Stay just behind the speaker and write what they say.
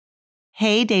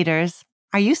Hey daters,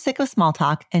 are you sick of small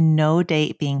talk and no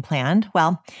date being planned?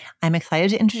 Well, I'm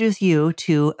excited to introduce you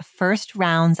to First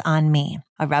Rounds on Me,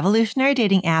 a revolutionary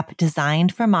dating app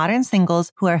designed for modern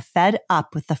singles who are fed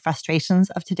up with the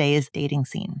frustrations of today's dating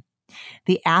scene.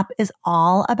 The app is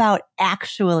all about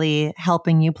actually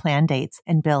helping you plan dates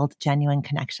and build genuine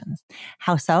connections.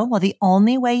 How so? Well, the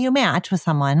only way you match with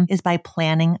someone is by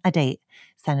planning a date.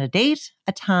 Send a date,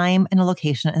 a time, and a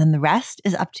location, and then the rest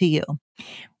is up to you.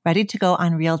 Ready to go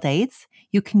on real dates?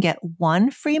 You can get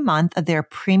 1 free month of their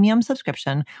premium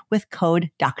subscription with code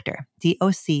DOCTOR,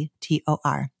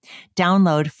 DOCTOR.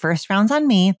 Download First Rounds on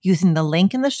Me using the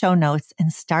link in the show notes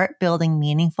and start building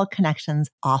meaningful connections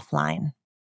offline.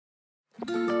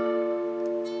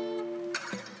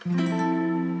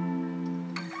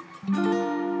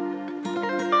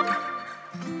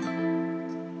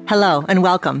 Hello and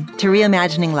welcome to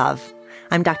Reimagining Love.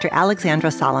 I'm Dr. Alexandra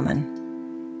Solomon.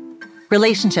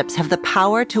 Relationships have the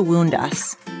power to wound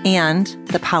us and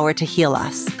the power to heal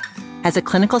us. As a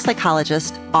clinical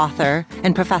psychologist, author,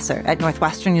 and professor at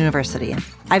Northwestern University,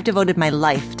 I've devoted my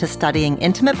life to studying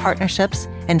intimate partnerships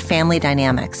and family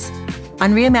dynamics.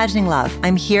 On Reimagining Love,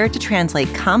 I'm here to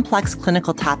translate complex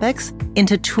clinical topics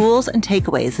into tools and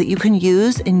takeaways that you can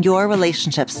use in your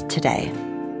relationships today.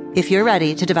 If you're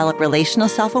ready to develop relational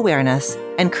self-awareness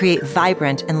and create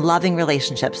vibrant and loving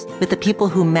relationships with the people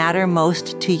who matter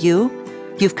most to you,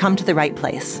 you've come to the right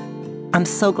place. I'm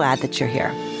so glad that you're here.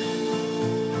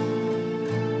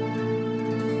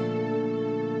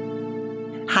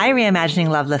 Hi, Reimagining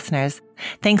Love listeners.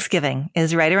 Thanksgiving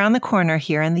is right around the corner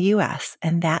here in the U.S.,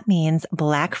 and that means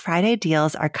Black Friday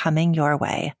deals are coming your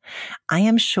way. I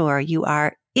am sure you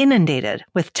are inundated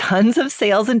with tons of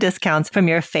sales and discounts from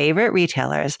your favorite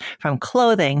retailers, from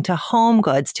clothing to home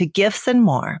goods to gifts and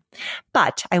more.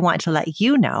 But I want to let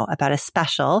you know about a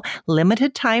special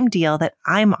limited time deal that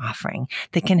I'm offering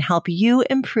that can help you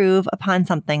improve upon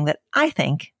something that I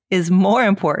think is more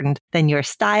important than your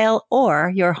style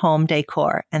or your home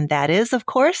decor. And that is, of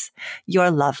course, your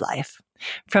love life.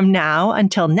 From now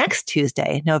until next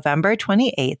Tuesday, November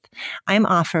 28th, I'm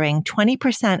offering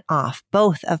 20% off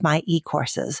both of my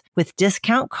e-courses with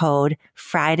discount code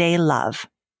FridayLove.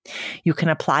 You can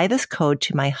apply this code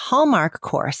to my Hallmark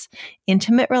course,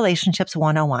 Intimate Relationships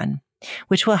 101,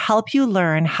 which will help you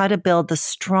learn how to build the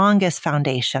strongest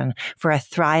foundation for a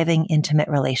thriving intimate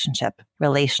relationship,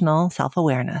 relational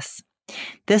self-awareness.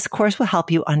 This course will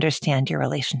help you understand your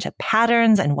relationship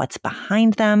patterns and what's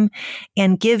behind them,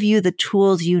 and give you the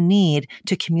tools you need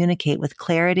to communicate with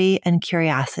clarity and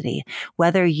curiosity,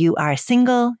 whether you are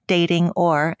single, dating,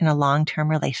 or in a long-term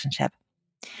relationship.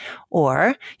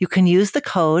 Or you can use the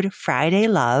code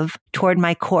FridayLove toward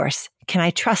my course, Can I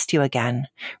Trust You Again?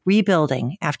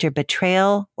 Rebuilding After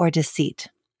Betrayal or Deceit.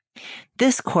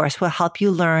 This course will help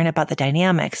you learn about the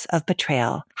dynamics of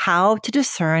betrayal, how to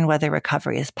discern whether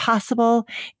recovery is possible,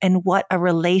 and what a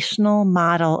relational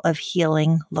model of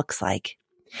healing looks like.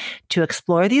 To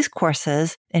explore these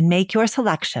courses and make your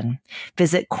selection,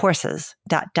 visit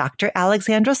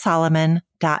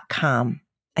courses.dralexandrasolomon.com.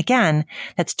 Again,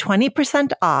 that's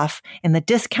 20% off, and the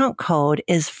discount code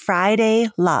is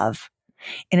FridayLove.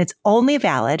 And it's only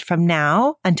valid from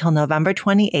now until November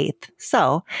 28th.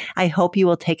 So I hope you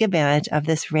will take advantage of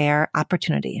this rare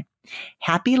opportunity.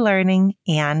 Happy learning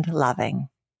and loving.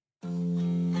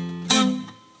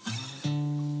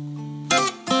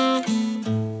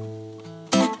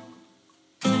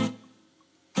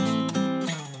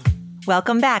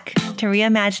 Welcome back to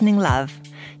Reimagining Love.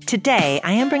 Today,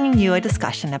 I am bringing you a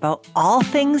discussion about all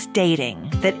things dating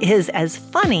that is as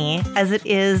funny as it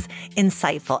is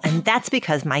insightful. And that's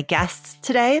because my guests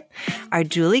today are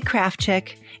Julie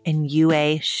Krafchick and Yue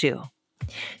Xu.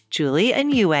 Julie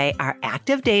and Yue are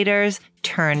active daters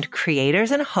turned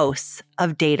creators and hosts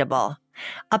of Dateable,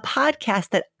 a podcast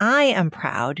that I am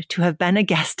proud to have been a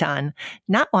guest on,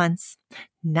 not once,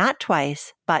 not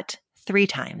twice, but 3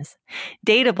 times.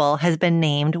 Dateable has been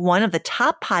named one of the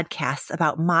top podcasts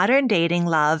about modern dating,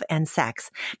 love, and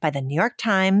sex by the New York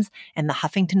Times and the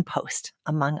Huffington Post,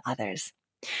 among others.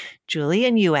 Julie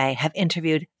and Yue have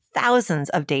interviewed thousands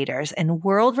of daters and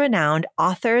world-renowned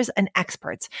authors and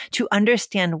experts to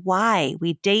understand why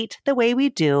we date the way we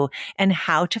do and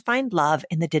how to find love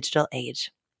in the digital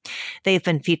age. They've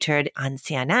been featured on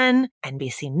CNN,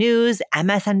 NBC News,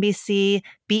 MSNBC,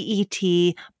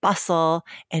 BET, Bustle,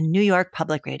 and New York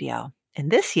Public Radio.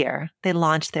 And this year, they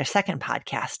launched their second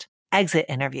podcast, Exit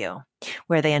Interview,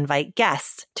 where they invite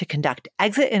guests to conduct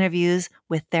exit interviews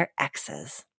with their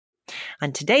exes.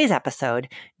 On today's episode,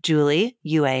 Julie,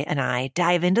 Yue, and I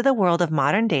dive into the world of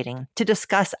modern dating to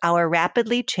discuss our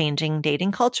rapidly changing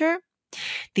dating culture,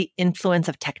 the influence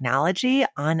of technology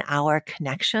on our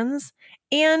connections,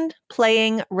 and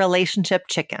playing relationship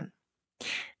chicken.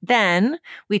 Then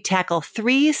we tackle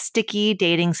 3 sticky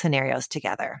dating scenarios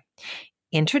together: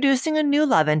 introducing a new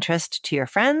love interest to your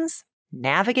friends,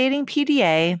 navigating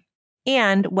PDA,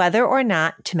 and whether or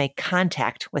not to make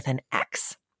contact with an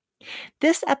ex.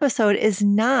 This episode is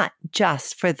not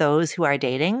just for those who are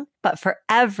dating, but for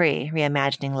every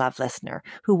Reimagining Love listener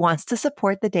who wants to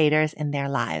support the daters in their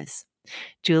lives.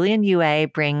 Julie and Yue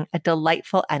bring a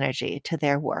delightful energy to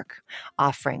their work,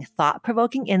 offering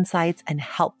thought-provoking insights and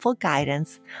helpful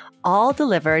guidance, all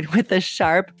delivered with a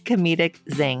sharp comedic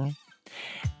zing.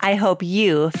 I hope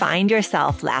you find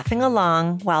yourself laughing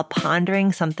along while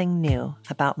pondering something new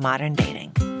about modern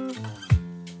dating.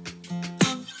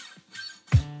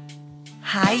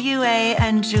 Hi, Yue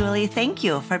and Julie. Thank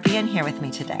you for being here with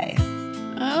me today.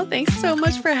 Oh, thanks so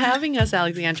much for having us,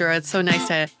 Alexandra. It's so nice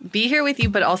to be here with you,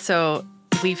 but also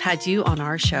we've had you on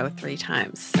our show 3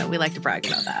 times, so we like to brag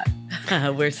about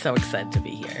that. We're so excited to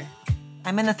be here.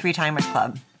 I'm in the 3-Timers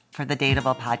Club for the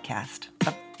Dateable podcast,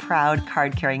 a proud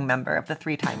card-carrying member of the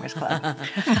 3-Timers Club.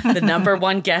 The number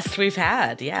 1 guest we've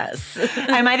had, yes.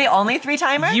 Am I the only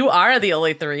 3-timer? You are the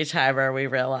only 3-timer, we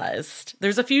realized.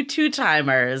 There's a few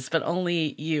 2-timers, but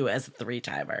only you as a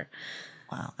 3-timer.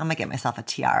 Well, I'm going to get myself a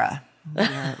tiara.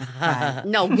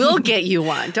 No, we'll get you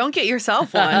one. Don't get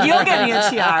yourself one. You'll get me a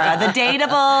tiara. The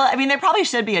dateable, I mean, there probably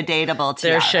should be a dateable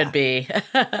tiara. There should be.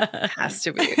 Has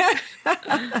to be.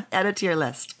 Add it to your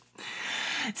list.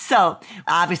 So,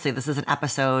 obviously, this is an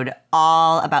episode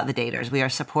all about the daters. We are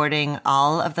supporting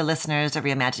all of the listeners of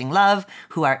Reimagining Love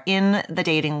who are in the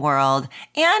dating world,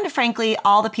 and frankly,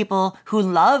 all the people who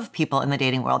love people in the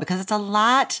dating world, because it's a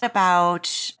lot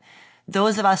about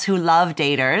those of us who love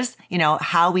daters, you know,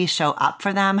 how we show up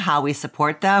for them, how we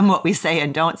support them, what we say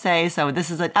and don't say. So this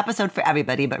is an episode for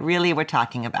everybody, but really we're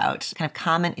talking about kind of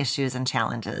common issues and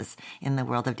challenges in the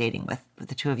world of dating with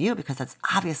the two of you, because that's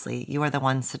obviously you are the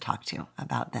ones to talk to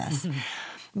about this.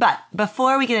 But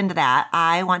before we get into that,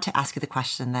 I want to ask you the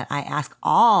question that I ask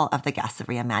all of the guests of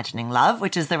Reimagining Love,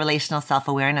 which is the relational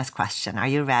self-awareness question. Are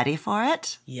you ready for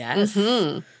it? Yes.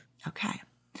 Mm-hmm. Okay.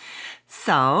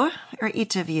 So, for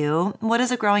each of you, what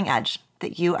is a growing edge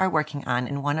that you are working on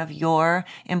in one of your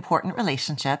important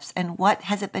relationships, and what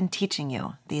has it been teaching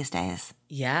you these days?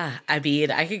 Yeah, I mean,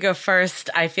 I could go first.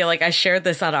 I feel like I shared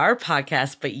this on our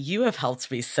podcast, but you have helped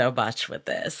me so much with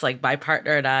this. Like, my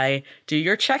partner and I do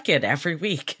your check-in every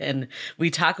week, and we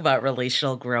talk about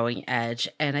relational growing edge.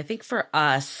 And I think for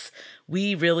us,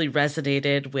 we really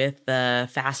resonated with the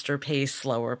faster pace,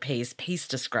 slower pace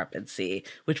discrepancy,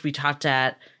 which we talked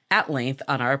at length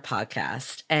on our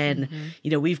podcast. And, you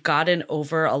know, we've gotten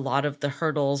over a lot of the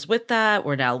hurdles with that.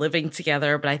 We're now living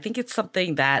together, but I think it's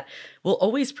something that will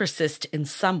always persist in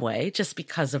some way just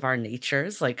because of our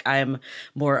natures. Like, I'm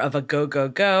more of a go, go,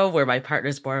 go, where my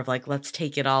partner's more of like, let's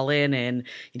take it all in and,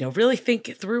 you know, really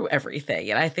think through everything.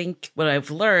 And I think what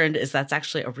I've learned is that's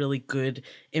actually a really good,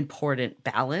 important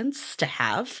balance to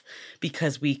have,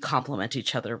 because we complement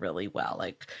each other really well.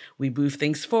 Like, we move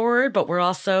things forward, but we're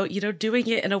also, you know, doing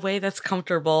it in a way that's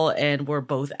comfortable, and we're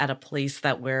both at a place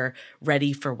that we're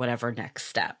ready for whatever next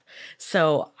step.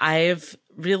 So I've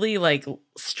really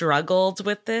struggled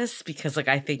with this because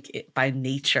I think it by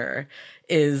nature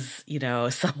is, you know,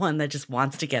 someone that just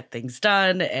wants to get things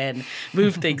done and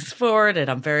move things forward.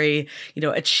 And I'm very, you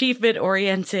know, achievement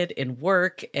oriented in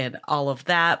work and all of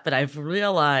that. But I've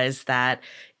realized that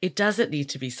it doesn't need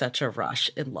to be such a rush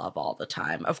in love all the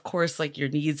time. Of course, your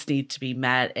needs need to be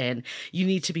met and you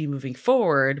need to be moving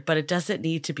forward, but it doesn't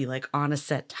need to be on a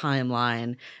set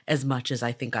timeline as much as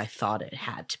I think I thought it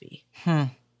had to be.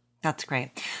 That's great.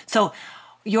 So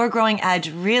your growing edge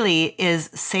really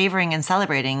is savoring and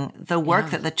celebrating the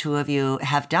work that the two of you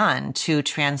have done to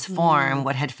transform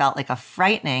what had felt like a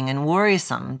frightening and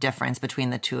worrisome difference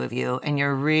between the two of you. And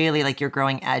you're really your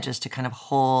growing edge is to kind of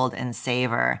hold and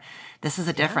savor. This is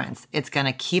a difference. It's going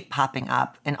to keep popping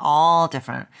up in all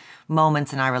different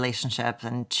moments in our relationship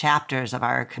and chapters of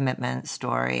our commitment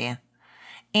story.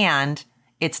 And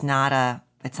it's not a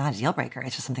deal breaker.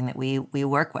 It's just something that we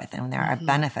work with. And there are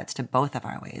benefits to both of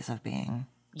our ways of being.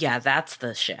 Yeah, that's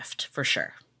the shift for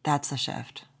sure. That's the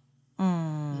shift.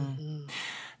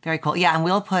 Very cool. Yeah, and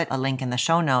we'll put a link in the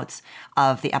show notes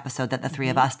of the episode that the three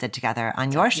of us did together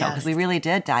on your show, because we really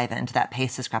did dive into that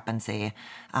pace discrepancy,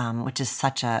 which is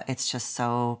it's just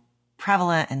so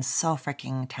prevalent and so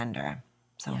freaking tender.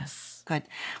 So good.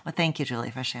 Well, thank you,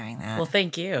 Julie, for sharing that. Well,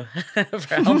 thank you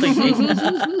for helping me.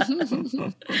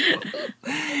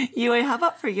 Yue, how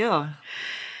about for you?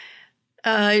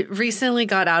 I recently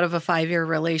got out of a 5-year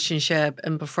relationship,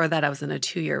 and before that, I was in a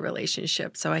 2-year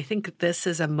relationship. So I think this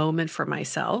is a moment for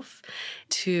myself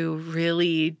to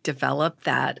really develop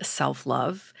that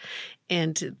self-love.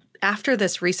 And after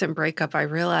this recent breakup, I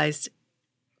realized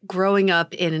growing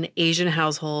up in an Asian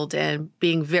household and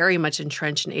being very much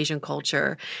entrenched in Asian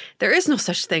culture, there is no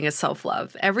such thing as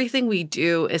self-love. Everything we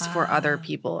do is for other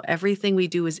people. Everything we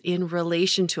do is in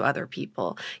relation to other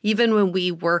people. Even when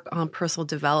we work on personal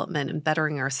development and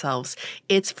bettering ourselves,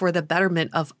 it's for the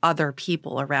betterment of other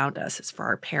people around us. It's for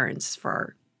our parents,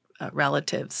 for our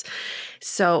relatives.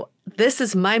 So this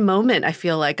is my moment. I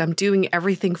feel like I'm doing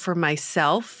everything for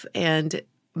myself and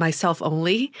myself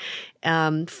only,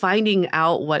 finding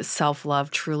out what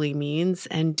self-love truly means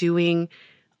and doing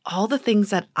all the things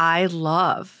that I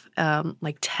love.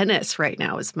 Like tennis right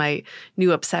now is my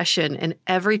new obsession. And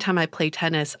every time I play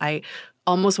tennis, I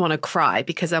almost want to cry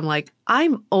because I'm like,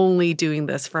 I'm only doing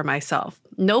this for myself.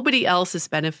 Nobody else is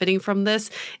benefiting from this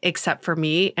except for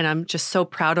me. And I'm just so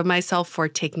proud of myself for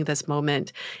taking this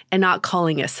moment and not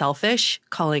calling it selfish,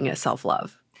 calling it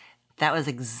self-love. That was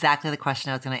exactly the question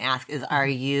I was going to ask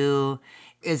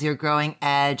is your growing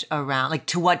edge around, like,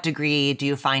 to what degree do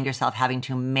you find yourself having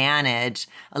to manage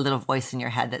a little voice in your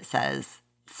head that says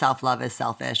self-love is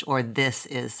selfish or this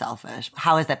is selfish?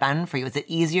 How has that been for you? Is it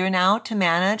easier now to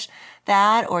manage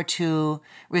that or to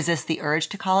resist the urge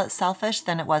to call it selfish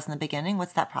than it was in the beginning?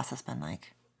 What's that process been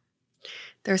like?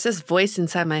 There's this voice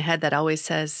inside my head that always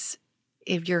says,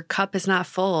 if your cup is not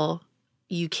full,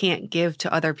 you can't give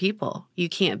to other people. You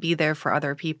can't be there for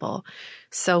other people.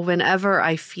 So whenever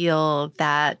I feel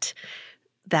that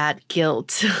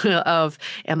guilt of,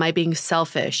 am I being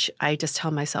selfish? I just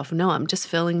tell myself, no, I'm just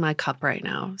filling my cup right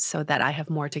now so that I have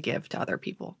more to give to other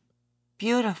people.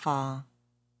 Beautiful.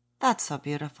 That's so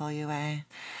beautiful, Yue. And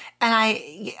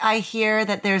I hear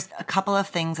that there's a couple of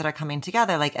things that are coming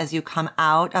together. Like as you come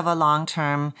out of a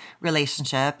long-term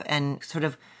relationship and sort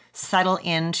of settle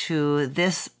into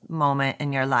this moment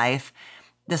in your life,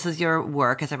 this is your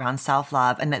work is around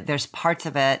self-love, and that there's parts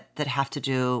of it that have to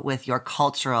do with your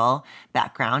cultural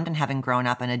background and having grown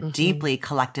up in a deeply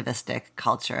collectivistic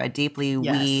culture, a deeply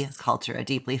we culture, a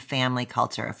deeply family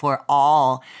culture. For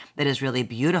all that is really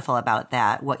beautiful about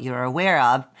that, what you're aware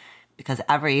of, because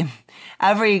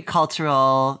every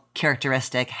cultural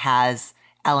characteristic has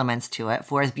elements to it.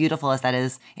 For as beautiful as that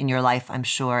is in your life, I'm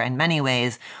sure in many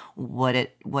ways, what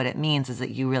it means is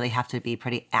that you really have to be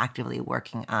pretty actively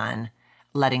working on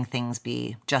letting things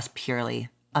be just purely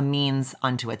a means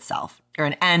unto itself or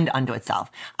an end unto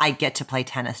itself. I get to play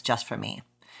tennis just for me,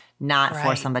 not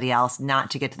for somebody else,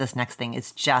 not to get to this next thing.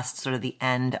 It's just sort of the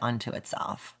end unto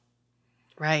itself.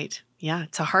 Right. Yeah.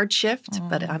 It's a hard shift,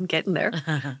 but I'm getting there.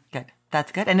 Good.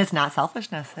 That's good. And it's not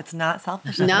selfishness. It's not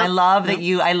selfishness. No, and I love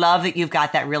that you've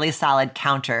got that really solid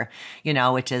counter,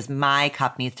 which is my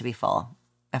cup needs to be full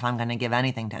if I'm going to give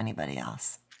anything to anybody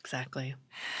else. Exactly.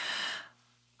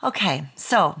 Okay.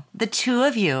 So the two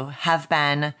of you have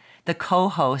been the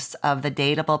co-hosts of the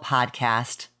Dateable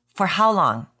podcast for how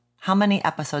long? How many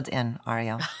episodes in are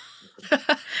you?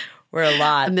 We're a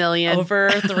lot. 1 million. Over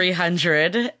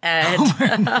 300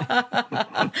 and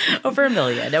over 1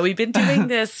 million. Now, we've been doing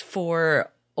this for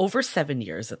over 7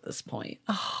 years at this point.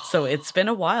 So it's been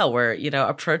a while. We're,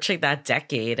 approaching that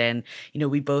decade. And,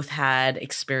 we both had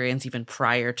experience even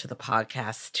prior to the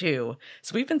podcast too.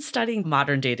 So we've been studying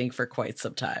modern dating for quite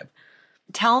some time.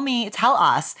 Tell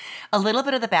us a little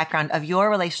bit of the background of your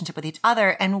relationship with each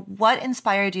other and what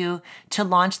inspired you to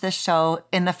launch this show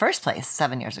in the first place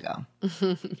 7 years ago.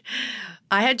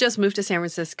 I had just moved to San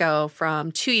Francisco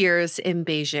from 2 years in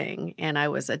Beijing, and I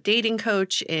was a dating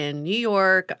coach in New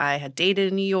York. I had dated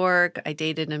in New York. I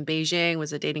dated in Beijing,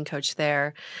 was a dating coach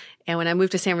there. And when I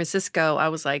moved to San Francisco, I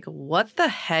was like, what the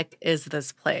heck is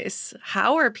this place?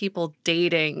 How are people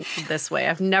dating this way?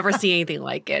 I've never seen anything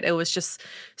like it. It was just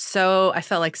I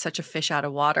felt like such a fish out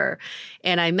of water.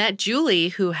 And I met Julie,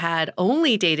 who had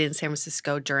only dated in San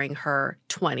Francisco during her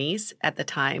 20s at the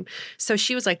time. So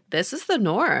she was like, this is the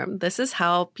norm. This is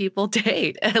how people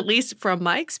date, at least from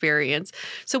my experience.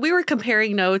 So we were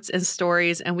comparing notes and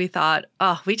stories, and we thought,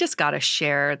 we just got to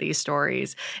share these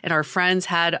stories. And our friends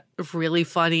had really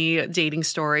funny dating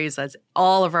stories, as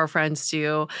all of our friends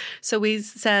do. So we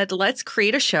said, let's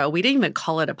create a show. We didn't even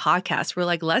call it a podcast. We're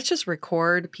like, let's just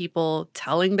record people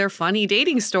telling their funny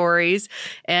dating stories,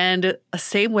 and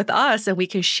same with us, and we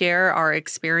can share our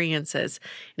experiences.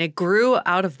 And it grew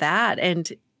out of that. And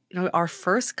our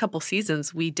first couple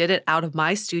seasons, we did it out of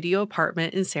my studio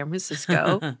apartment in San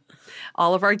Francisco.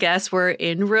 All of our guests were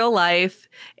in real life,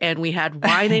 and we had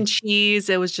wine and cheese.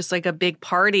 It was just like a big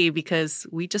party because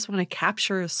we just want to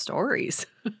capture stories.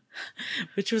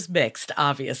 Which was mixed,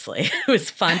 obviously. It was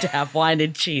fun to have wine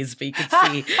and cheese, but you could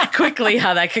see quickly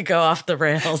how that could go off the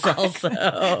rails also.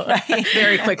 Right.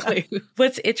 Very quickly.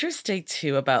 What's interesting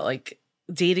too about like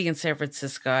dating in San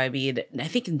Francisco, I mean, I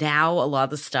think now a lot of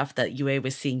the stuff that UA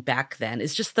was seeing back then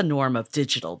is just the norm of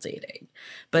digital dating.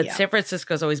 But San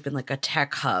Francisco has always been like a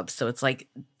tech hub. So it's like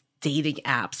dating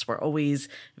apps were always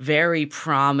very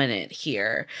prominent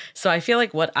here. So I feel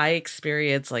like what I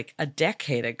experienced like a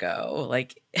decade ago,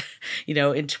 like, you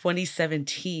know, in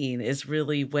 2017 is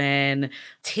really when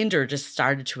Tinder just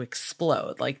started to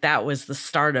explode. Like that was the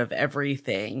start of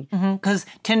everything. Because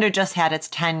Tinder just had its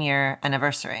 10-year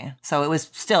anniversary. So it was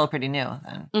still pretty new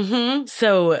then.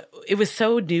 So it was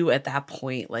so new at that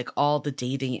point, like all the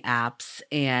dating apps,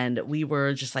 and we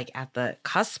were just like at the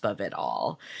cusp of it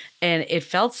all. And it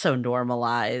felt so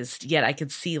normalized, yet I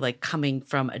could see like coming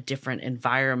from a different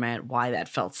environment why that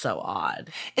felt so odd.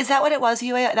 Is that what it was,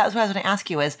 UA? That was what I was going to ask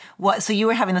you is what, so you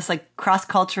were having this like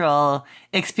cross-cultural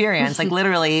experience, like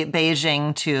literally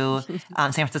Beijing to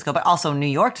San Francisco, but also New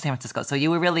York to San Francisco. So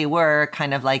you really were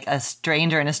kind of like a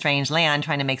stranger in a strange land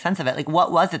trying to make sense of it. Like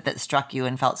what was it that struck you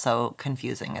and felt so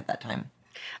confusing at that time?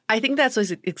 I think that's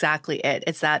exactly it.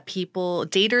 It's that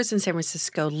daters in San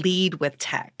Francisco lead with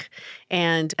tech.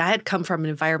 And I had come from an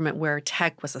environment where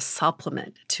tech was a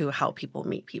supplement to how people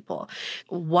meet people.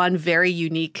 One very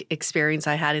unique experience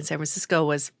I had in San Francisco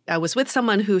was I was with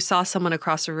someone who saw someone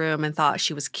across the room and thought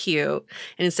she was cute.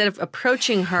 And instead of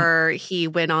approaching her, he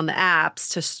went on the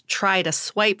apps to try to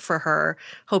swipe for her,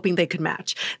 hoping they could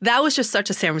match. That was just such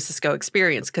a San Francisco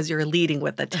experience because you're leading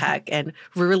with the tech and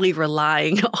really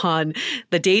relying on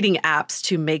the dating apps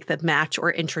to make the match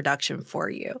or introduction for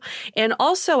you. And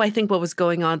also, I think what was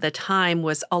going on at the time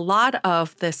was a lot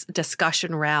of this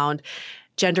discussion around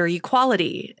gender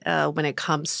equality when it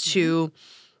comes to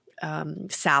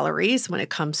salaries, when it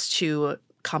comes to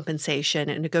compensation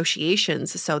and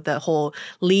negotiations. So the whole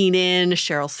lean in,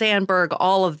 Sheryl Sandberg,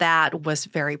 all of that was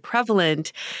very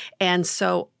prevalent. And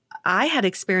so I had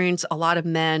experienced a lot of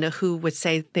men who would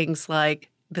say things like,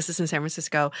 this is in San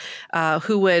Francisco,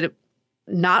 who would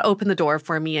not open the door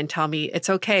for me and tell me it's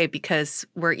okay because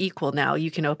we're equal now.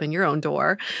 You can open your own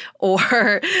door.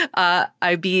 Or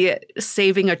I'd be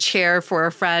saving a chair for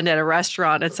a friend at a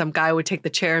restaurant and some guy would take the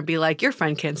chair and be like, your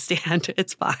friend can't stand.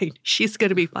 It's fine. She's going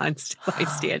to be fine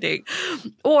standing.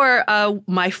 Or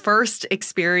my first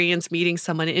experience meeting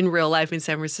someone in real life in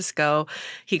San Francisco,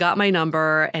 he got my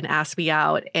number and asked me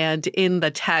out. And in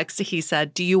the text, he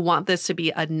said, do you want this to be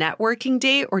a networking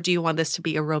date or do you want this to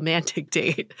be a romantic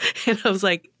date? And I was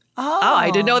like, oh,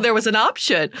 I didn't know there was an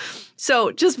option.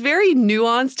 So just very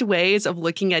nuanced ways of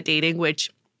looking at dating, which,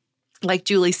 like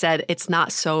Julie said, it's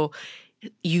not so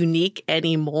unique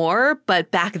anymore.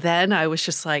 But back then, I was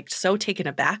just like so taken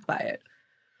aback by it.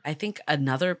 I think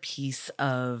another piece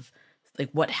of like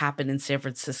what happened in San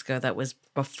Francisco that was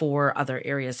before other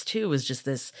areas too was just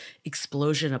this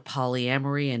explosion of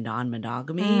polyamory and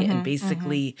non-monogamy and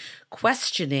basically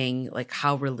questioning like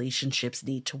how relationships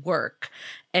need to work.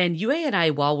 And UA and I,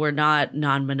 while we're not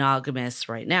non-monogamous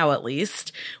right now, at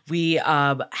least, we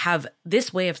have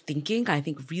this way of thinking, I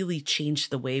think really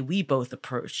changed the way we both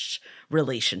approached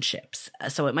relationships.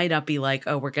 So it might not be like,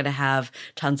 oh, we're going to have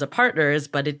tons of partners,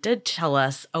 but it did tell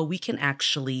us, oh, we can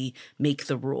actually make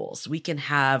the rules. We can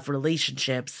have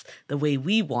relationships the way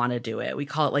we want to do it. We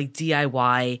call it like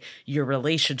DIY your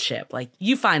relationship. Like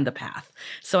you find the path.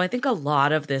 So I think a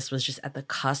lot of this was just at the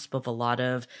cusp of a lot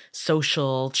of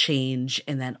social change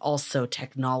and then also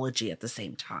technology at the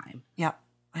same time. Yep,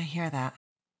 I hear that.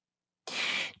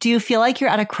 Do you feel like you're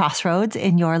at a crossroads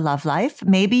in your love life?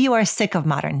 Maybe you are sick of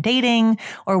modern dating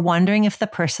or wondering if the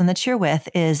person that you're with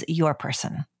is your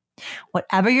person.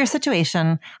 Whatever your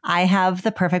situation, I have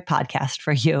the perfect podcast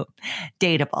for you.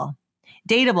 Dateable.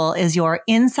 Dateable is your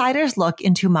insider's look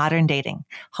into modern dating,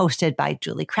 hosted by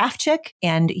Julie Krafchick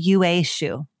and Yue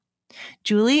Xu.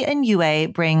 Julie and Yue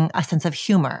bring a sense of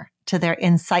humor to their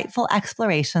insightful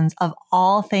explorations of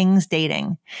all things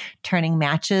dating, turning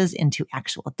matches into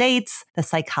actual dates, the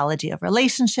psychology of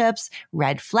relationships,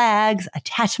 red flags,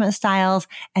 attachment styles,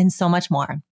 and so much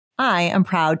more. I am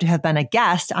proud to have been a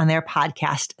guest on their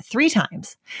podcast 3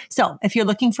 times. So if you're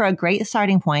looking for a great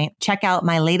starting point, check out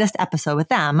my latest episode with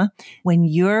them, When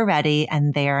You're Ready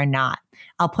and They're Not.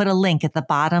 I'll put a link at the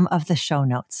bottom of the show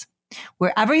notes.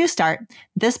 Wherever you start,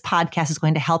 this podcast is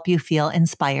going to help you feel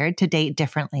inspired to date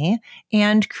differently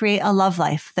and create a love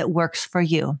life that works for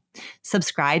you.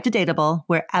 Subscribe to Dateable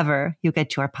wherever you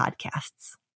get your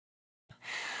podcasts.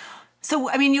 So,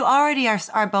 I mean, you already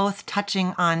are both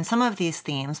touching on some of these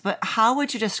themes, but how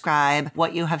would you describe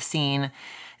what you have seen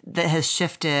that has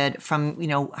shifted from,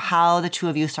 how the two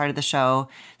of you started the show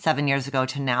 7 years ago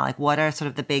to now? Like, what are sort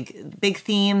of the big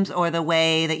themes or the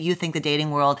way that you think the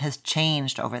dating world has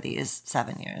changed over these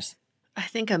 7 years? I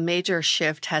think a major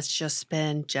shift has just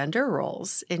been gender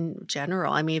roles in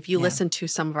general. I mean, if you listen to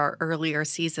some of our earlier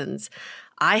seasons,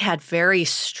 I had very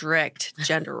strict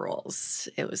gender roles.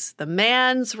 It was the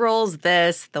man's roles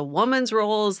this, the woman's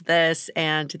roles this,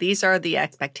 and these are the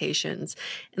expectations.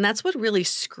 And that's what really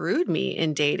screwed me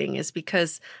in dating, is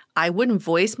because I wouldn't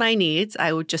voice my needs.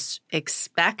 I would just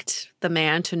expect the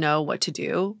man to know what to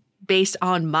do based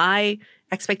on my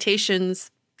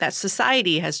expectations that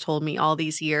society has told me all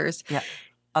these years. Yeah,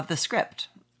 of the script.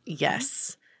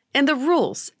 Yes. And the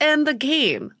rules and the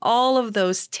game, all of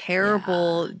those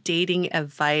terrible dating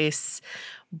advice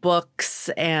books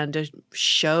and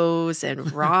shows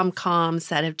and rom-coms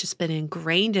that have just been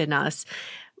ingrained in us,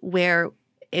 where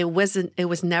it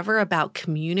was never about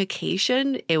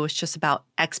communication. It was just about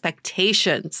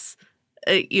expectations.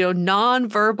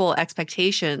 Nonverbal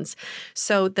expectations.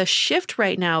 So the shift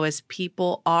right now is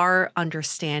people are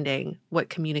understanding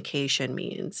what communication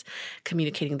means,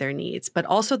 communicating their needs, but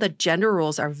also the gender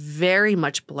roles are very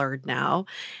much blurred now,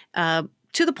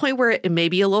 to the point where it may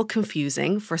be a little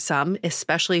confusing for some,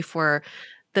 especially for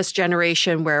this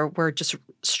generation where we're just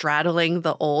straddling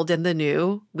the old and the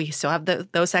new. We still have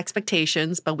those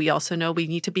expectations, but we also know we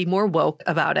need to be more woke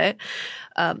about it.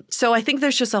 So I think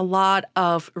there's just a lot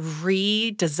of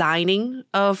redesigning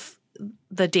of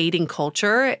the dating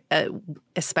culture,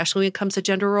 especially when it comes to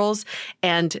gender roles,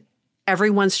 and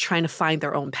everyone's trying to find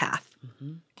their own path.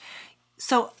 Mm-hmm.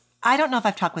 So I don't know if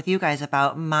I've talked with you guys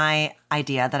about my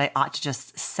idea that I ought to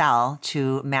just sell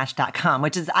to Match.com,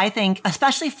 which is, I think,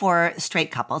 especially for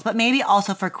straight couples, but maybe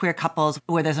also for queer couples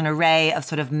where there's an array of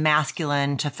sort of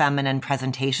masculine to feminine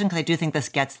presentation, because I do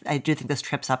think this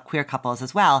trips up queer couples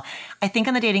as well. I think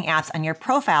on the dating apps, on your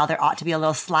profile, there ought to be a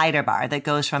little slider bar that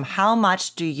goes from how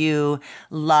much do you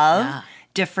love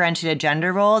differentiated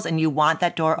gender roles, and you want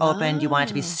that door opened, you want it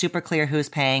to be super clear who's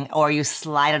paying, or you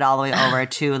slide it all the way over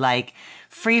to like,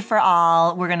 free for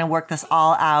all, we're going to work this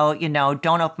all out,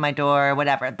 don't open my door,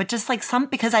 whatever. But just like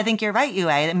because I think you're right, Yue.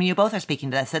 I mean, you both are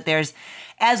speaking to this, that there's,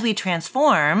 as we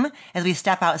transform, as we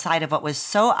step outside of what was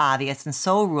so obvious and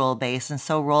so rule-based and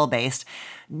so role-based,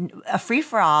 a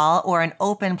free-for-all or an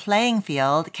open playing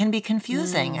field can be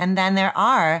confusing. And then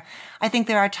I think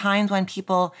there are times when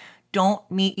people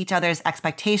don't meet each other's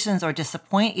expectations or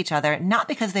disappoint each other, not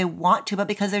because they want to, but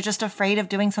because they're just afraid of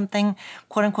doing something,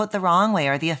 quote unquote, the wrong way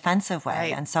or the offensive way.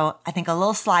 Right. And so I think a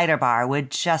little slider bar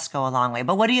would just go a long way.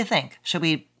 But what do you think? Should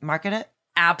we market it?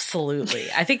 Absolutely.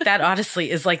 I think that honestly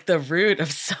is like the root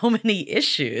of so many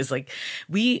issues. Like,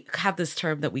 we have this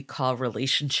term that we call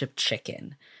relationship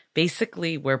chicken.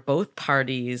 Basically, where both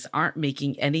parties aren't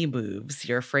making any moves.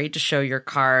 You're afraid to show your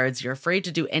cards. You're afraid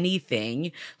to do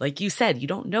anything. Like you said, you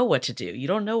don't know what to do. You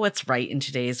don't know what's right in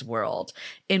today's world.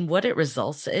 And what it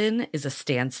results in is a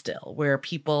standstill where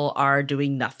people are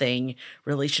doing nothing.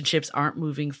 Relationships aren't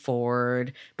moving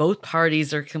forward. Both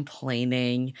parties are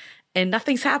complaining. And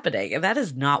nothing's happening. And that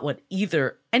is not what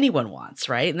anyone wants,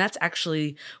 right? And that's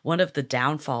actually one of the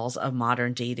downfalls of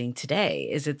modern dating today,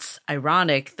 is it's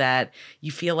ironic that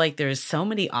you feel like there's so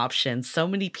many options, so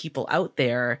many people out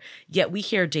there, yet we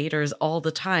hear daters all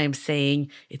the time saying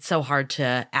it's so hard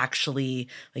to actually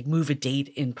like move a date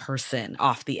in person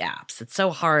off the apps. It's so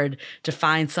hard to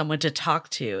find someone to talk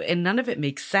to. And none of it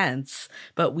makes sense,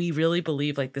 but we really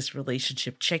believe like this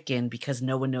relationship chicken, because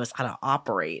no one knows how to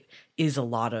operate, is a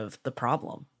lot of the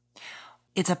problem.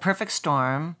 It's a perfect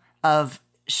storm of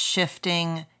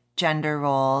shifting gender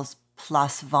roles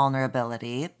plus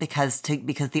vulnerability, because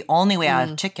the only way out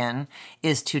of chicken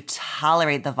is to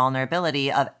tolerate the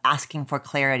vulnerability of asking for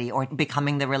clarity or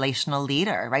becoming the relational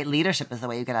leader, right? Leadership is the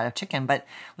way you get out of chicken, but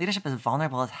leadership is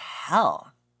vulnerable as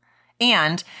hell.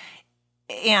 And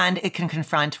it can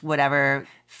confront whatever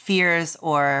fears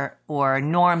or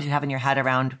norms you have in your head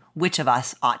around which of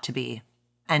us ought to be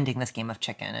ending this game of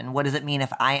chicken, and what does it mean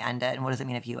if I end it, and what does it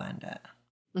mean if you end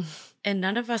it? And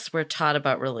none of us were taught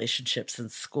about relationships in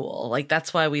school. Like,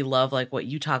 that's why we love like what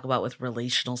you talk about with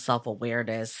relational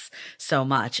self-awareness so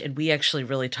much. And we actually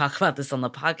really talk about this on the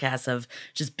podcast of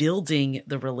just building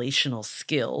the relational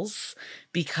skills,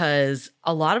 because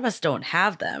a lot of us don't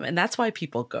have them. And that's why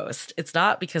people ghost. It's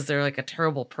not because they're like a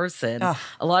terrible person. Ugh.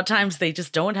 A lot of times they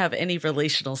just don't have any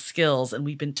relational skills. And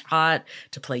we've been taught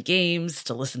to play games,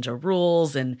 to listen to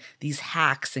rules and these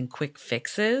hacks and quick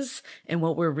fixes. And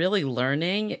what we're really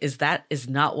learning is that that is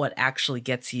not what actually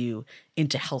gets you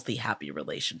into healthy, happy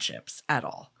relationships at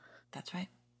all. That's right.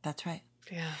 That's right.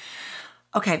 Yeah.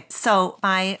 Okay, so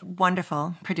my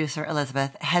wonderful producer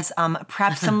Elizabeth has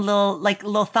prepped some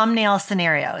little thumbnail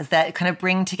scenarios that kind of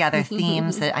bring together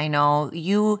themes that I know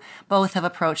you both have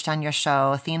approached on your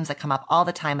show, themes that come up all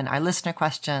the time in our listener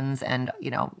questions and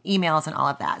emails and all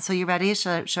of that. So you ready?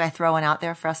 Should I throw one out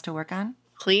there for us to work on?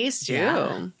 Please do.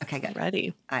 Yeah. Okay, good.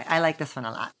 Ready. I like this one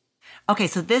a lot. Okay,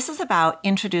 so this is about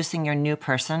introducing your new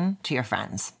person to your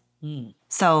friends.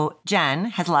 So Jen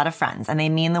has a lot of friends and they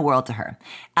mean the world to her.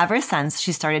 Ever since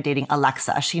she started dating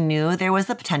Alexa, she knew there was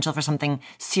the potential for something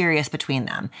serious between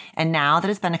them. And now that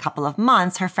it's been a couple of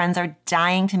months, her friends are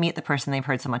dying to meet the person they've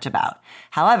heard so much about.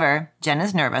 However, Jen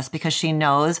is nervous because she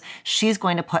knows she's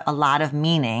going to put a lot of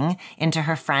meaning into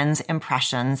her friends'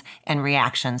 impressions and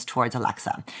reactions towards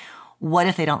Alexa. What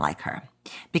if they don't like her?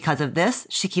 Because of this,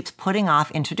 she keeps putting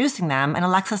off introducing them and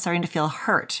Alexa's starting to feel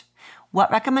hurt. What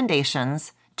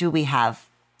recommendations do we have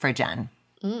for Jen?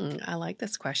 I like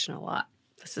this question a lot.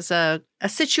 This is a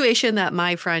situation that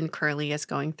my friend currently is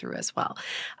going through as well.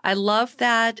 I love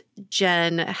that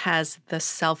Jen has the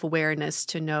self-awareness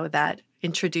to know that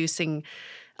introducing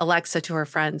Alexa to her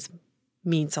friends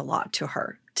means a lot to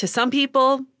her. To some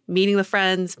people, meeting the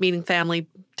friends, meeting family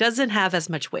doesn't have as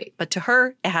much weight, but to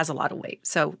her, it has a lot of weight.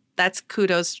 So that's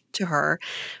kudos to her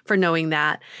for knowing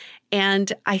that.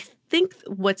 And I think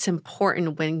what's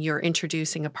important when you're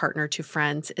introducing a partner to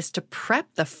friends is to prep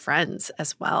the friends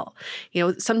as well.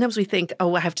 Sometimes we think,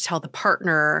 oh, I have to tell the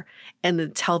partner and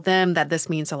then tell them that this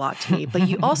means a lot to me. But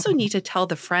you also need to tell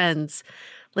the friends,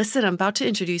 listen, I'm about to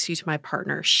introduce you to my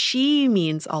partner. She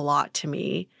means a lot to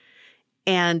me.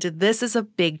 And this is a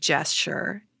big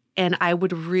gesture. And I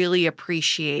would really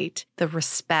appreciate the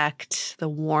respect, the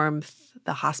warmth,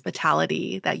 the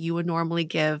hospitality that you would normally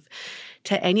give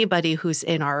to anybody who's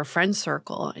in our friend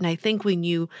circle. And I think when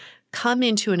you come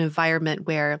into an environment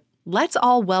where let's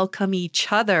all welcome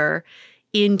each other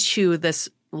into this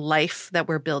life that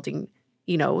we're building,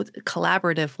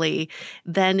 collaboratively,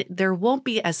 then there won't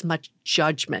be as much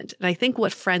judgment. And I think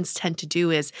what friends tend to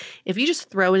do is if you just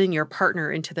throw in your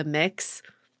partner into the mix,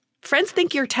 friends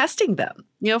think you're testing them.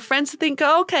 Friends think,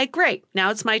 oh, okay, great. Now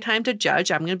it's my time to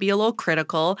judge. I'm going to be a little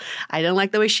critical. I don't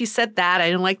like the way she said that. I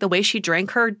don't like the way she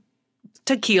drank her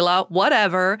tequila,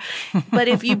 whatever. But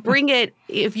if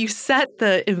you set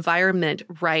the environment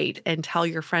right and tell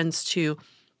your friends to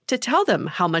tell them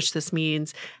how much this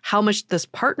means, how much this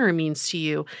partner means to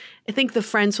you, I think the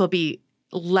friends will be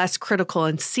less critical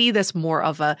and see this more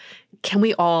of a, can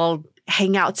we all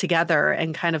hang out together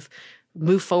and kind of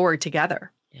move forward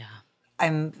together? Yeah.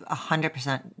 I'm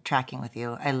 100% tracking with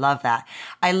you. I love that.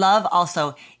 I love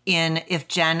also if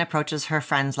Jen approaches her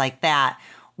friends like that,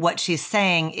 what she's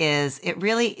saying is it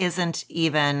really isn't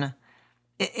even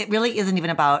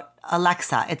about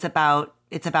Alexa. It's about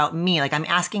me. Like I'm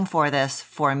asking for this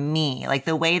for me. Like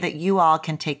the way that you all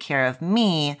can take care of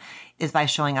me is by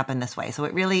showing up in this way. So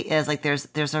it really is like there's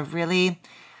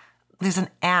an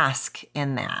ask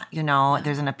in that,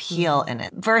 there's an appeal in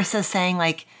it versus saying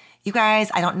like, you guys,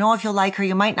 I don't know if you'll like her.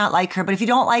 You might not like her, but if you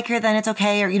don't like her, then it's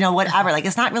okay. Or, whatever. Like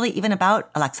it's not really even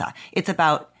about Alexa. It's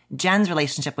about Jen's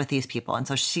relationship with these people. And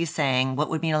so she's saying what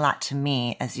would mean a lot to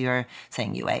me, as you're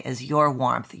saying, Yue, is your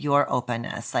warmth, your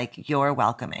openness, like your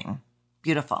welcoming.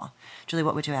 Beautiful. Julie,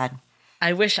 what would you add?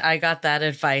 I wish I got that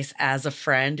advice as a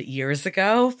friend years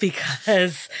ago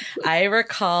because I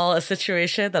recall a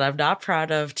situation that I'm not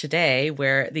proud of today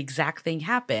where the exact thing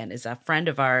happened is a friend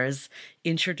of ours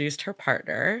introduced her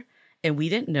partner and we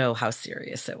didn't know how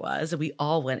serious it was. And we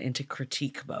all went into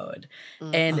critique mode.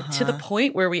 And to the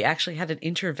point where we actually had an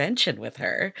intervention with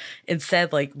her and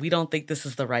said, like, we don't think this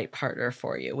is the right partner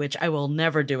for you, which I will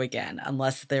never do again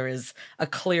unless there is a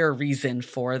clear reason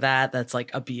for that. That's like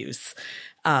abuse.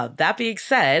 That being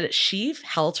said, she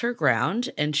held her ground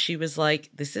and she was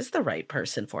like, this is the right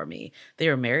person for me. They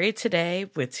are married today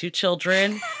with 2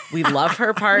 children. We love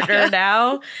her partner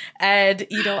now. And,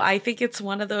 I think it's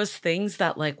one of those things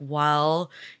that like,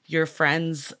 while your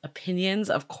friends' opinions,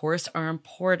 of course, are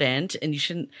important and you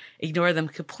shouldn't ignore them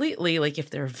completely, like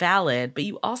if they're valid, but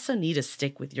you also need to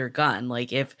stick with your gun.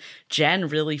 Like if Jen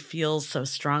really feels so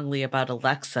strongly about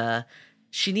Alexa,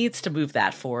 she needs to move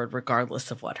that forward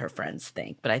regardless of what her friends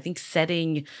think. But I think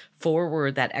setting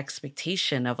forward that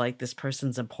expectation of like, this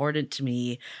person's important to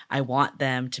me. I want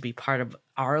them to be part of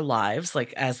our lives,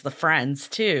 like as the friends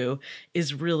too,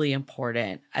 is really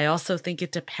important. I also think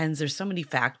it depends. There's so many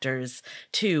factors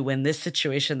too. When this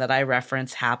situation that I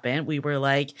reference happened, we were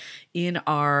like in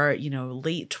our,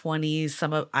 late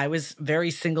 20s. I was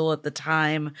very single at the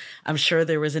time. I'm sure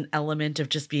there was an element of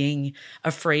just being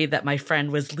afraid that my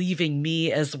friend was leaving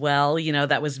me as well,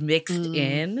 that was mixed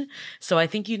in. So I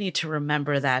think you need to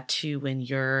remember that too when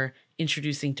you're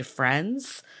introducing to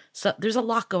friends. So there's a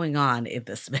lot going on in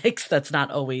this mix that's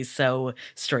not always so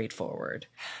straightforward.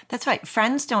 That's right.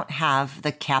 Friends don't have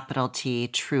the capital T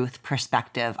truth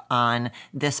perspective on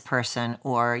this person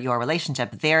or your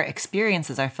relationship. Their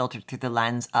experiences are filtered through the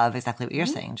lens of exactly what you're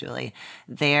saying, Julie.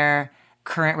 Their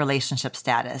current relationship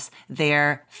status,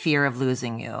 their fear of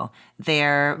losing you,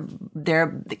 their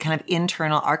kind of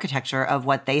internal architecture of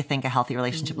what they think a healthy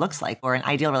relationship looks like or an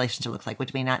ideal relationship looks like,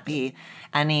 which may not be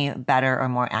any better or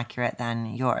more accurate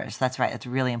than yours. That's right. It's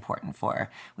really important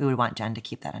we would want Jen to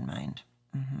keep that in mind.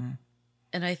 Mm-hmm.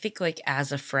 And I think like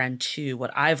as a friend too, what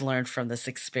I've learned from this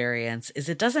experience is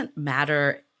it doesn't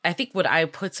matter. I think what I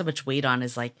put so much weight on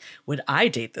is like, would I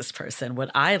date this person? Would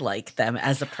I like them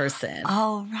as a person?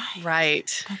 Oh, right.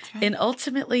 Right. That's right. And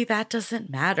ultimately that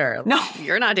doesn't matter. No,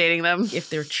 you're not dating them.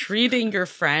 If they're treating your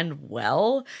friend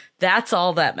well, that's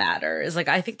all that matters. Like,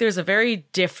 I think there's a very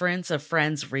difference of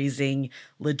friends raising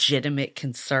legitimate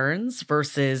concerns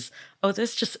versus, oh,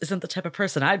 this just isn't the type of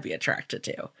person I'd be attracted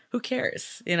to. Who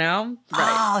cares, Right.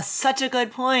 Oh, such a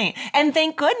good point. And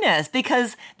thank goodness,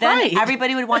 because then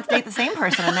everybody would want to date the same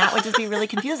person and that would just be really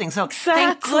confusing. So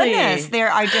thank goodness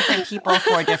there are different people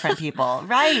for different people.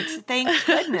 Right. Thank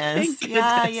goodness.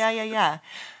 Thank Yeah.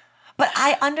 But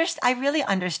I really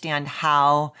understand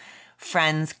how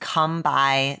friends come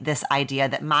by this idea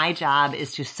that my job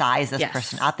is to size this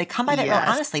person up. They come by that real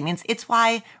honestly. It means it's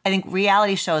why I think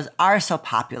reality shows are so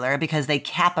popular because they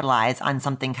capitalize on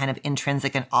something kind of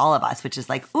intrinsic in all of us, which is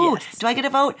like, ooh, do I get a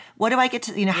vote? What do I get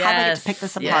to, how do I get to pick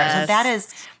this apart?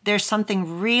 So there's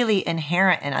something really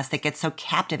inherent in us that gets so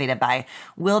captivated by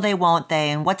will they, won't they,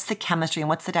 and what's the chemistry and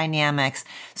what's the dynamics.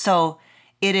 So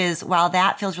it is, while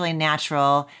that feels really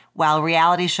natural, while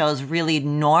reality shows really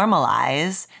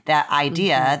normalize that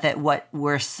idea that what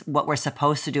we're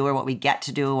supposed to do or what we get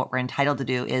to do, what we're entitled to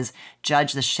do is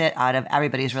judge the shit out of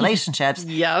everybody's relationships,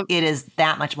 it is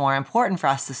that much more important for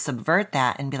us to subvert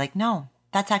that and be like, no,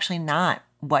 that's actually not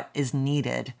what is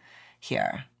needed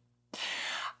here.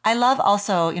 I love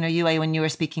also, Yue, when you were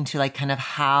speaking to like kind of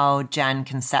how Jen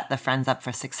can set the friends up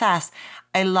for success,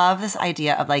 I love this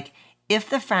idea of like, if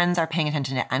the friends are paying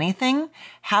attention to anything,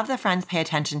 have the friends pay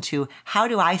attention to how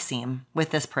do I seem with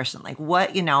this person? Like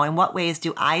what, in what ways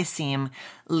do I seem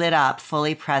lit up,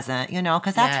 fully present,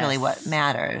 because that's really what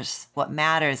matters. What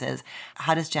matters is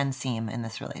how does Jen seem in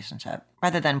this relationship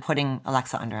rather than putting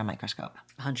Alexa under a microscope.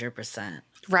 100%.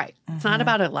 Right. It's not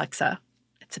about Alexa.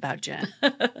 It's about Jen.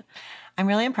 I'm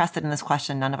really impressed that in this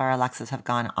question, none of our Alexas have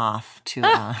gone off to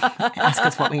ask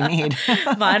us what we need.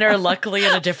 Mine are luckily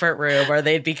in a different room or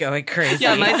they'd be going crazy.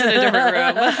 Yeah, mine's in a different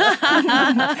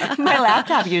room. My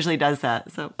laptop usually does that.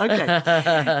 So,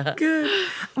 okay. Good.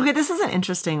 Okay, this is an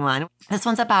interesting one. This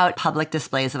one's about public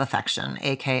displays of affection,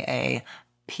 AKA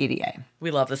PDA.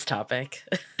 We love this topic.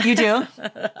 You do?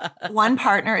 One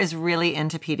partner is really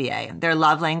into PDA. Their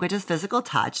love language is physical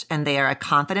touch, and they are a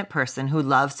confident person who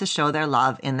loves to show their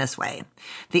love in this way.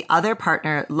 The other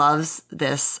partner loves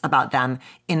this about them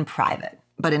in private,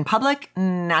 but in public,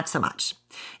 not so much.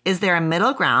 Is there a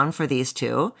middle ground for these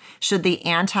two? Should the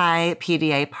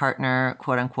anti-PDA partner,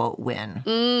 quote unquote, win?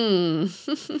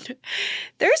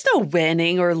 There's no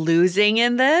winning or losing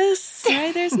in this,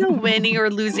 right? There's no winning or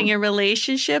losing in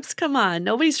relationships. Come on.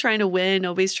 Nobody's trying to win.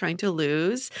 Nobody's trying to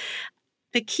lose.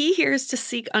 The key here is to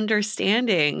seek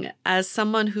understanding. As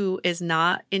someone who is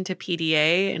not into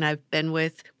PDA, and I've been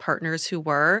with partners who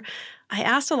were, I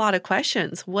asked a lot of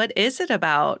questions. What is it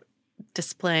about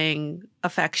displaying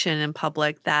affection in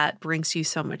public that brings you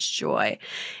so much joy?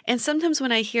 And sometimes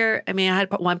when I had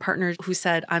one partner who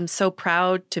said, I'm so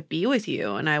proud to be with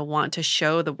you and I want to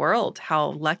show the world how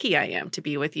lucky I am to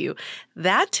be with you.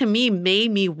 That to me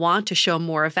made me want to show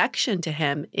more affection to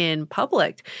him in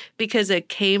public because it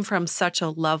came from such a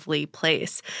lovely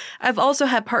place. I've also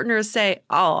had partners say,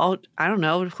 I don't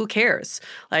know, who cares?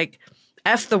 Like,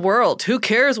 F the world. Who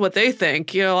cares what they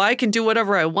think? I can do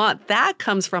whatever I want. That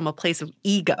comes from a place of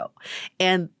ego.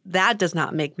 And that does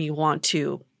not make me want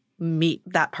to meet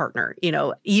that partner,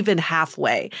 even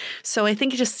halfway. So I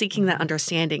think just seeking that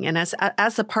understanding. And as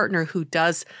a partner who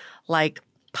does like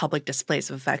public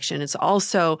displays of affection, it's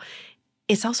also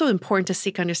important to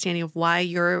seek understanding of why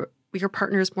your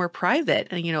partner is more private.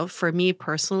 And, for me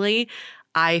personally,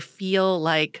 I feel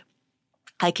like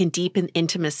I can deepen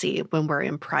intimacy when we're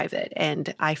in private,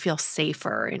 and I feel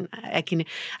safer, and I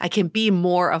can be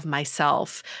more of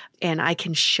myself, and I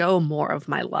can show more of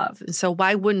my love. And so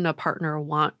why wouldn't a partner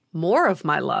want more of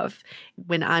my love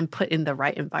when I'm put in the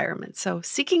right environment? So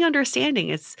seeking understanding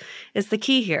is the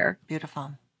key here.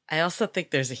 Beautiful. I also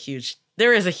think there is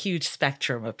a huge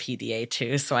spectrum of PDA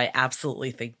too. So I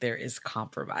absolutely think there is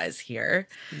compromise here.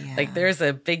 Yeah. Like there's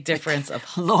a big difference of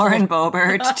Lauren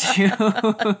Boebert too.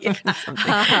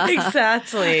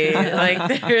 Exactly.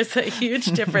 Like there's a huge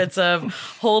difference of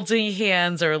holding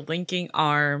hands or linking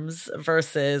arms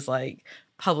versus like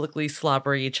publicly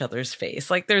slobbering each other's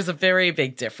face. Like there's a very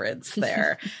big difference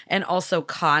there. And also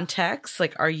context,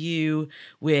 like are you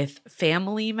with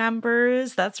family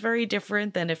members? That's very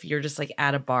different than if you're just like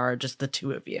at a bar, just the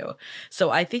two of you. So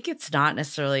I think it's not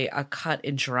necessarily a cut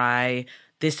and dry,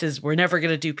 we're never going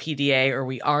to do PDA or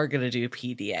we are going to do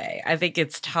PDA. I think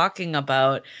it's talking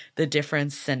about the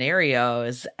different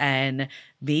scenarios, and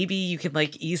maybe you can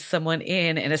like ease someone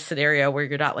in a scenario where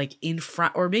you're not like in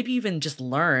front, or maybe even just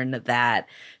learn that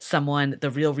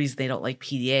the real reason they don't like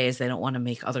PDA is they don't want to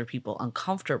make other people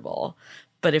uncomfortable.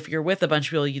 But if you're with a bunch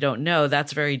of people you don't know,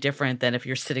 that's very different than if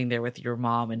you're sitting there with your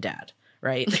mom and dad,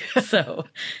 right? So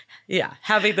yeah,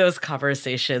 having those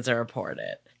conversations are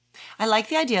important. I like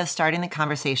the idea of starting the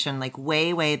conversation like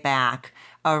way, way back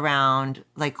around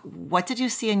like, what did you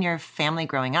see in your family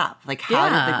growing up? Like, how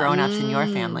did the grown-ups in your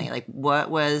family, like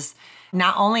what was,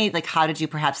 not only like, how did you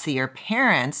perhaps see your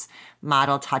parents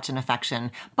model touch and affection,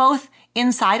 both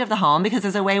inside of the home, because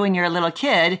there's a way when you're a little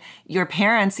kid, your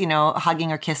parents,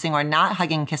 hugging or kissing or not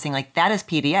hugging, kissing, like that is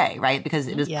PDA, right? Because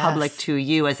it is public to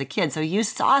you as a kid. So you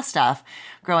saw stuff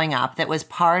growing up that was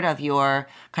part of your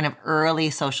kind of early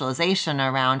socialization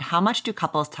around how much do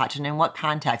couples touch and in what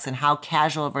context and how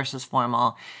casual versus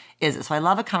formal is it. So I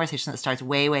love a conversation that starts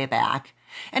way, way back.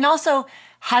 And also,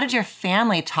 how did your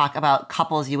family talk about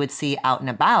couples you would see out and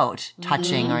about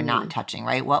touching or not touching,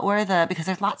 right? Because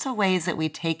there's lots of ways that we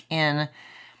take in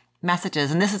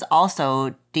messages. And this is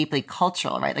also deeply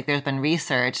cultural, right? Like there's been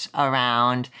research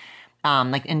around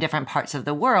like in different parts of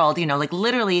the world, like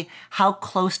literally how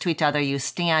close to each other you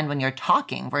stand when you're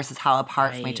talking versus how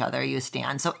apart from each other you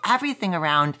stand. So everything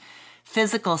around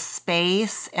physical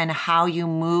space and how you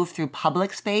move through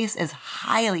public space is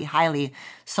highly, highly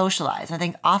socialized. I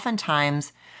think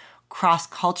oftentimes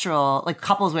cross-cultural, like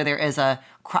couples where there is an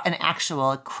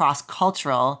actual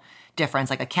cross-cultural difference,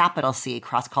 like a capital C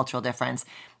cross-cultural difference,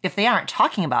 if they aren't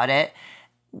talking about it,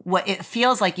 it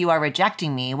feels like you are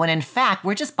rejecting me when in fact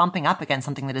we're just bumping up against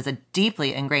something that is a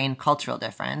deeply ingrained cultural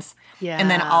difference. Yeah.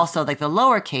 And then also like the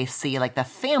lowercase c, like the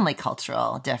family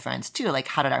cultural difference too. Like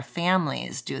how did our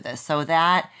families do this? So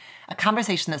that a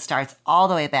conversation that starts all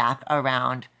the way back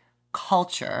around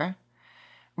culture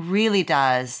really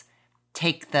does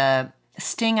take the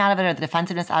sting out of it or the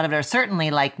defensiveness out of it, or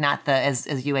certainly like not the,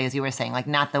 as you were saying, like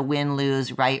not the win,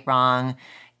 lose, right, wrong,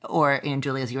 or in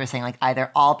Julie, as you were saying, like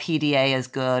either all PDA is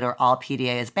good or all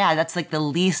PDA is bad. That's like the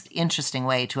least interesting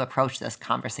way to approach this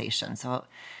conversation. So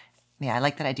yeah, I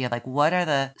like that idea of like, what are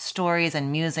the stories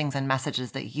and musings and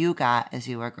messages that you got as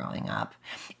you were growing up?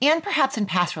 And perhaps in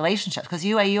past relationships, because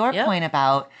your point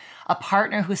about a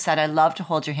partner who said, I love to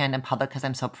hold your hand in public because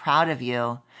I'm so proud of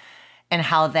you, and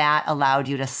how that allowed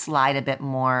you to slide a bit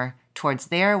more towards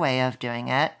their way of doing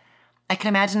it. I can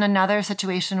imagine another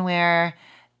situation where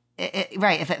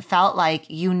if it felt like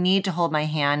you need to hold my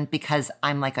hand because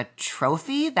I'm like a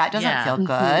trophy, that doesn't feel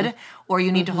good. Or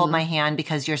you need to hold my hand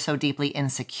because you're so deeply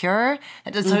insecure.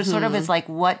 It just sort of is like,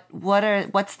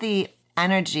 what's the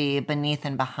energy beneath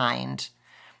and behind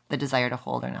the desire to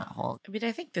hold or not hold? I mean,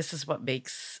 I think this is what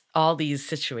makes all these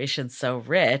situations so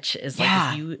rich is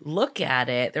like, if you look at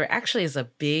it, there actually is a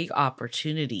big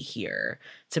opportunity here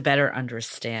to better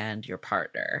understand your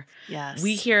partner. Yes.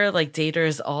 We hear like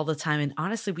daters all the time. And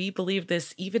honestly, we believe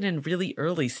this even in really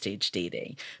early stage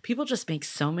dating. People just make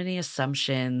so many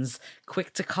assumptions,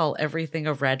 quick to call everything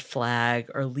a red flag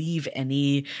or leave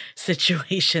any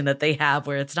situation that they have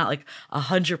where it's not like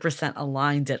 100%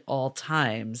 aligned at all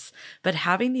times. But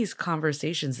having these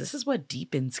conversations, this is what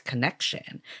deepens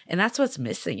connection. And that's what's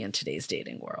missing in today's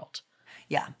dating world.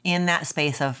 Yeah, in that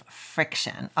space of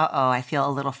friction. I feel a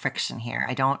little friction here.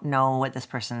 I don't know what this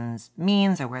person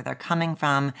means or where they're coming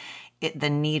from. The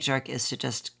knee-jerk is to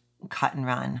just cut and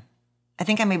run. I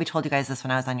think I maybe told you guys this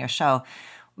when I was on your show,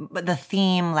 but the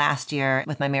theme last year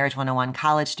with my Marriage 101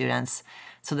 college students,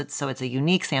 so it's a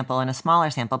unique sample and a smaller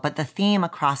sample, but the theme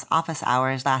across office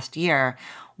hours last year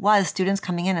was students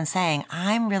coming in and saying,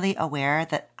 I'm really aware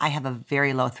that I have a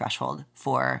very low threshold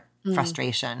for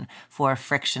frustration, for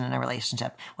friction in a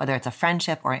relationship, whether it's a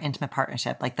friendship or an intimate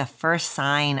partnership. Like the first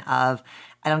sign of,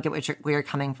 I don't get where you're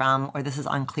coming from, or this is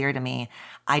unclear to me,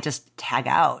 I just tag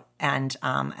out. And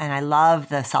I love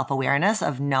the self-awareness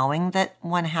of knowing that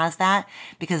one has that,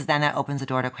 because then that opens the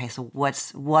door to, okay, so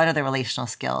what are the relational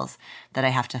skills that I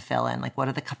have to fill in? Like, what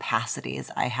are the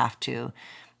capacities I have to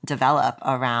develop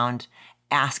around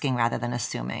asking rather than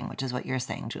assuming, which is what you're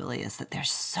saying, Julie, is that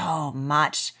there's so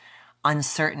much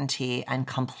uncertainty and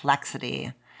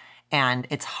complexity, and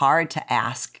it's hard to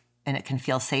ask, and it can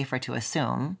feel safer to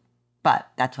assume, but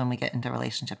that's when we get into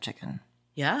relationship chicken.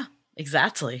 Yeah,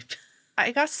 exactly.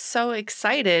 I got so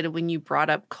excited when you brought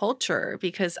up culture,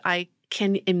 because I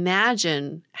can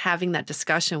imagine having that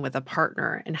discussion with a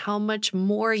partner and how much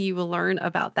more you will learn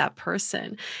about that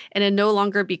person. And it no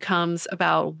longer becomes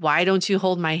about, why don't you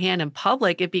hold my hand in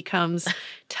public? It becomes,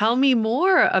 tell me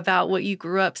more about what you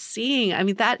grew up seeing. I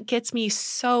mean, that gets me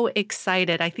so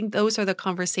excited. I think those are the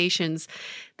conversations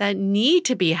that need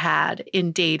to be had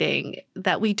in dating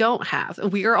that we don't have.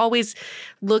 We are always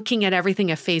looking at everything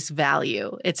at face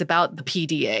value. It's about the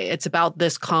PDA. It's about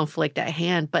this conflict at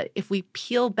hand. But if we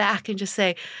peel back and just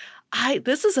say,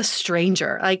 this is a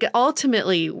stranger. Like,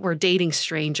 ultimately, we're dating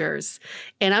strangers,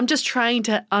 and I'm just trying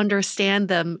to understand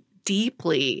them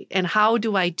deeply. And how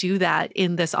do I do that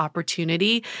in this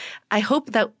opportunity? I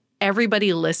hope that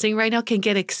everybody listening right now can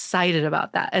get excited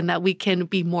about that, and that we can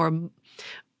be more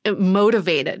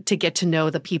motivated to get to know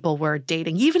the people we're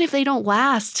dating, even if they don't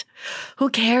last.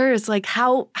 Who cares? Like,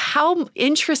 how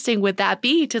interesting would that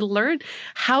be to learn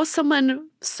how someone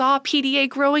saw PDA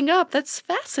growing up? That's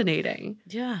fascinating.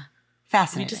 Yeah.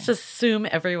 Fascinating. We just assume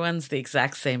everyone's the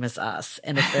exact same as us.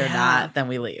 And if they're not, then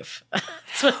we leave.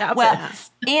 That's what happens.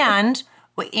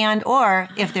 Well, or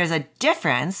if there's a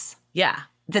difference, yeah,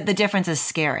 that the difference is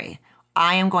scary.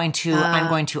 I'm going to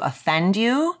offend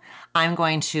you. I'm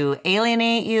going to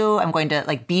alienate you. I'm going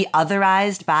to be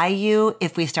otherized by you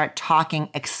if we start talking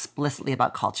explicitly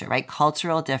about culture, right?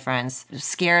 Cultural difference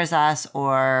scares us,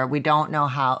 or we don't know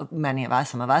how,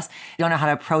 some of us, don't know how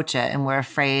to approach it. And we're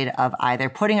afraid of either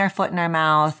putting our foot in our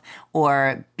mouth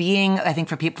or being, I think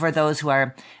for those who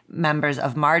are members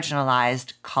of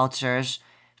marginalized cultures,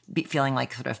 feeling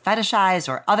like sort of fetishized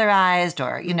or otherized,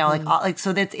 or,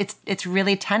 so that it's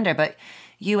really tender. But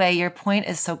Yue, your point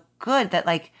is so good that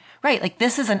right,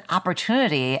 this is an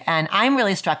opportunity. And I'm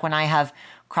really struck when I have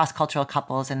cross-cultural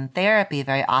couples in therapy,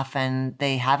 very often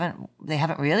they haven't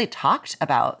really talked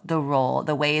about the role,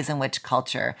 the ways in which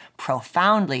culture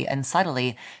profoundly and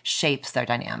subtly shapes their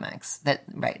dynamics. That,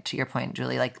 right, to your point,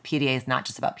 Julie, PDA is not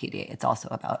just about PDA, it's also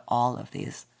about all of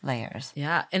these layers.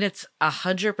 Yeah. And it's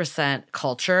 100%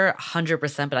 culture,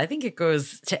 100%, but I think it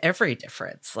goes to every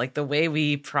difference, like the way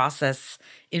we process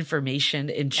information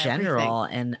in general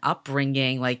and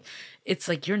upbringing. It's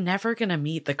you're never going to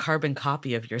meet the carbon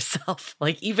copy of yourself.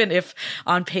 Even if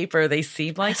on paper they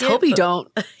seem like it. I hope you don't.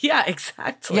 Yeah,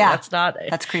 exactly. Yeah,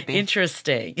 that's creepy.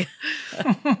 Interesting.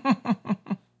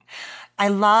 I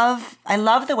love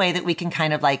the way that we can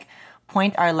kind of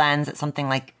point our lens at something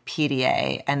like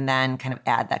PDA and then kind of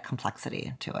add that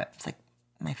complexity to it. It's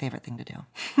my favorite thing to do.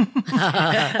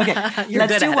 Okay,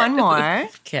 let's do one more.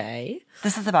 Okay.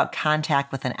 This is about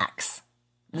contact with an ex.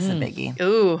 This is a biggie.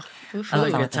 Ooh.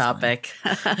 Really good topic.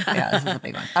 Yeah, this is a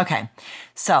big one. Okay.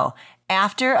 So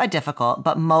after a difficult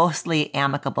but mostly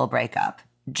amicable breakup,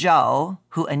 Joe,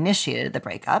 who initiated the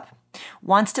breakup,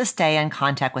 wants to stay in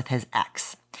contact with his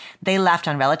ex. They left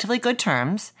on relatively good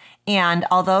terms, and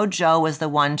although Joe was the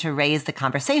one to raise the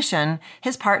conversation,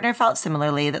 his partner felt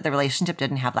similarly that the relationship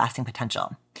didn't have lasting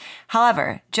potential.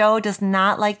 However, Joe does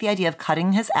not like the idea of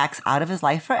cutting his ex out of his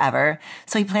life forever,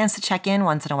 so he plans to check in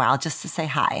once in a while just to say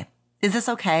hi. Is this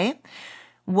okay?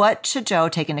 What should Joe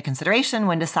take into consideration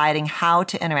when deciding how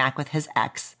to interact with his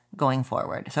ex going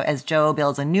forward? So as Joe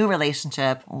builds a new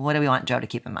relationship, what do we want Joe to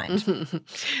keep in mind?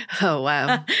 Oh,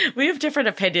 wow. We have different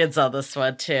opinions on this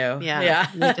one, too. Yeah.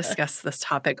 We discuss this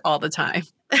topic all the time.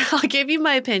 I'll give you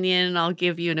my opinion, and I'll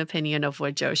give you an opinion of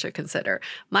what Joe should consider.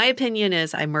 My opinion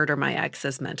is I murder my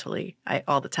exes mentally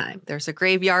all the time. There's a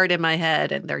graveyard in my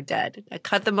head, and they're dead. I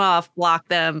cut them off, block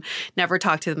them, never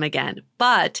talk to them again.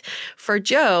 But for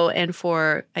Joe and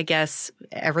for, I guess,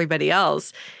 everybody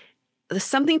else,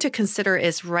 something to consider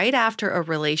is right after a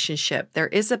relationship, there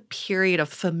is a period of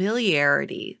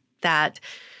familiarity that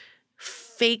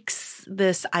fakes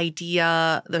this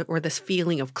idea or this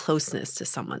feeling of closeness to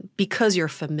someone because you're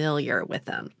familiar with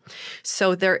them.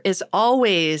 So there is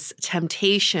always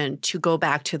temptation to go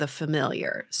back to the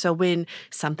familiar. So when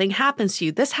something happens to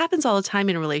you, this happens all the time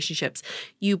in relationships.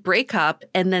 You break up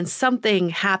and then something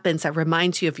happens that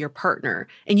reminds you of your partner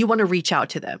and you want to reach out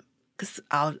to them. because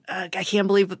I can't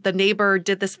believe the neighbor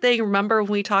did this thing. Remember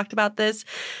when we talked about this?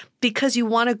 Because you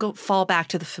want to fall back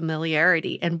to the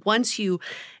familiarity. And once you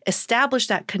establish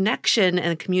that connection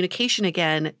and communication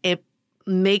again, it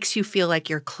makes you feel like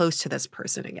you're close to this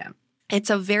person again. It's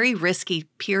a very risky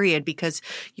period because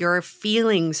your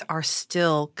feelings are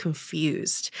still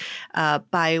confused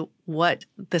by what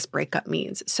this breakup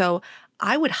means. So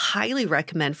I would highly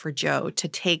recommend for Joe to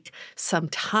take some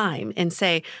time and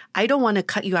say, I don't want to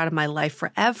cut you out of my life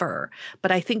forever,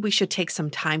 but I think we should take some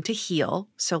time to heal.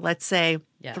 So let's say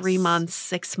 3 months,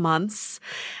 6 months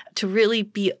to really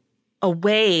be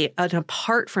away and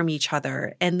apart from each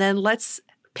other. And then let's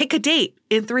pick a date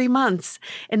in 3 months.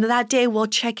 And that day we'll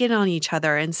check in on each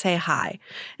other and say hi.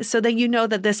 So then you know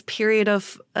that this period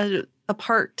of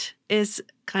apart is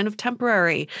kind of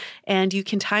temporary and you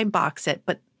can time box it.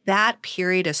 But that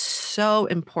period is so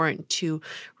important to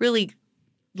really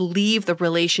leave the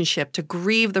relationship, to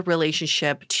grieve the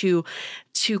relationship, to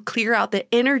clear out the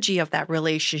energy of that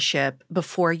relationship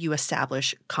before you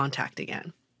establish contact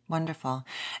again. Wonderful.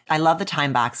 I love the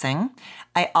time boxing.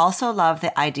 I also love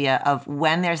the idea of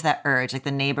when there's that urge, like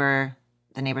the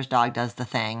neighbor's dog does the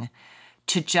thing,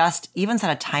 to just even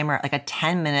set a timer, like a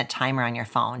 10-minute timer on your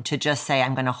phone to just say,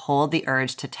 I'm going to hold the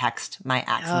urge to text my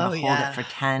ex. I'm going to hold it for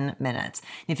 10 minutes.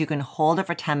 And if you can hold it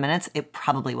for 10 minutes, it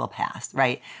probably will pass,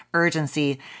 right?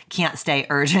 Urgency can't stay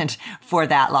urgent for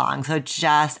that long. So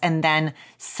and then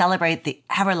celebrate the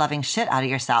ever-loving shit out of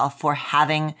yourself for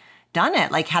having done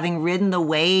it, like having ridden the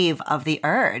wave of the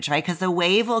urge, right? Because the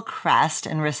wave will crest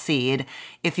and recede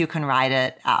if you can ride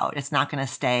it out. It's not going to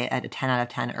stay at a 10 out of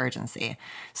 10 urgency.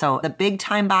 So the big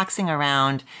time boxing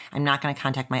around, I'm not going to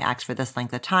contact my ex for this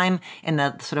length of time, and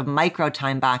the sort of micro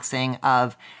time boxing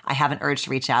of I have an urge to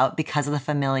reach out because of the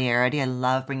familiarity. I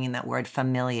love bringing that word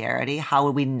familiarity. How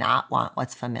would we not want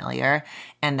what's familiar?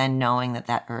 And then knowing that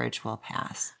that urge will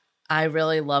pass. I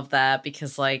really love that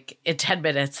because, like, in 10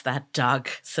 minutes, that dog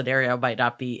scenario might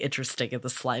not be interesting in the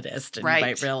slightest. And you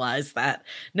might realize that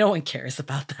no one cares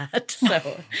about that. So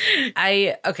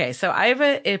I have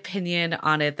an opinion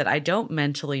on it that I don't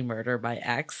mentally murder my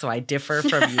ex. So I differ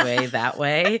from Yue that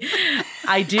way.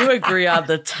 I do agree on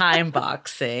the time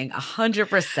boxing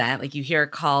 100%. Like, you hear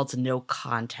it called no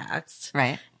contact.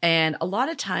 Right. And a lot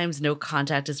of times no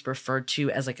contact is referred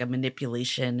to as like a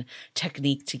manipulation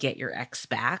technique to get your ex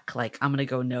back. Like, I'm going to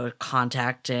go no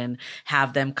contact and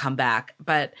have them come back.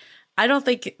 But I don't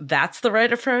think that's the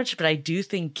right approach, but I do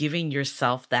think giving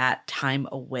yourself that time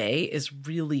away is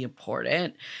really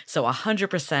important. So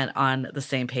 100% on the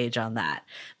same page on that.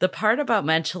 The part about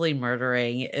mentally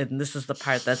murdering, and this is the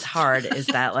part that's hard, is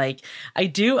that, like, I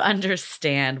do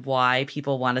understand why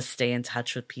people want to stay in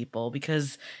touch with people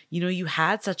because, you know, you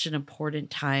had such an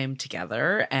important time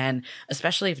together. And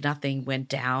especially if nothing went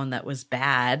down that was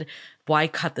bad, why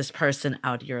cut this person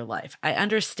out of your life? I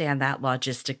understand that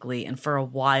logistically. And for a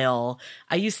while,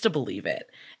 I used to believe it.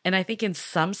 And I think in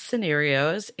some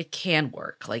scenarios, it can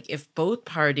work. Like, if both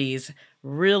parties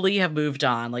really have moved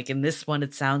on, like in this one,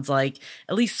 it sounds like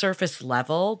at least surface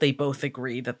level, they both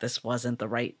agree that this wasn't the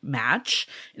right match.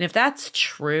 And if that's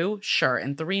true, sure,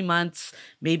 in 3 months,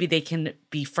 maybe they can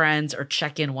be friends or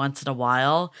check in once in a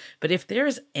while. But if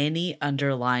there's any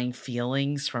underlying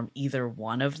feelings from either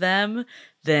one of them,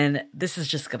 then this is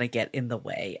just going to get in the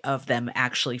way of them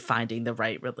actually finding the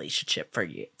right relationship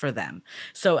for them.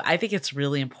 So I think it's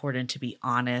really important to be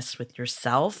honest with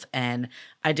yourself. And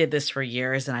I did this for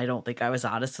years, and I don't think I was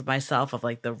honest with myself of,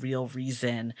 like, the real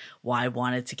reason why I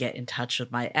wanted to get in touch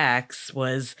with my ex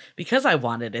was because I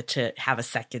wanted it to have a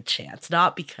second chance,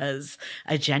 not because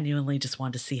I genuinely just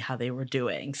wanted to see how they were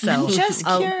doing. So just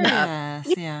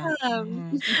curious. Yeah.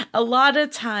 Mm-hmm. A lot of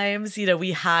times, you know,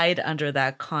 we hide under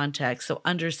that context. So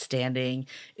understanding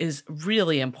is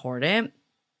really important.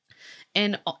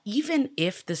 And even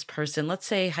if this person, let's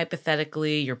say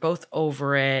hypothetically, you're both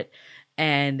over it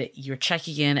and you're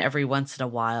checking in every once in a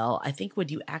while, I think when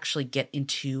you actually get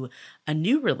into a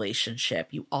new relationship,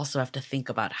 you also have to think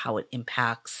about how it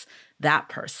impacts that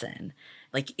person.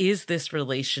 Like, is this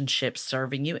relationship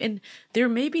serving you? And there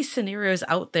may be scenarios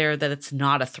out there that it's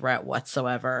not a threat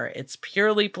whatsoever. It's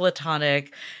purely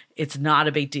platonic. It's not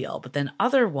a big deal. But then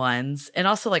other ones, and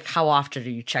also, like, how often are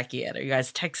you checking in? Are you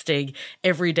guys texting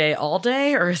every day, all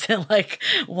day? Or is it like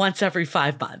once every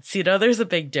 5 months? You know, there's a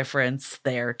big difference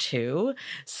there too.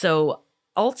 So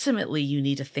ultimately, you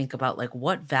need to think about, like,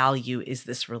 what value is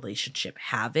this relationship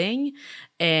having?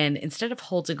 And instead of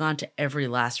holding on to every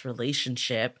last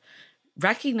relationship,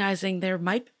 recognizing there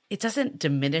might it doesn't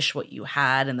diminish what you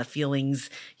had and the feelings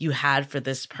you had for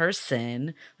this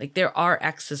person. Like there are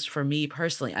exes for me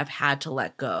personally, I've had to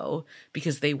let go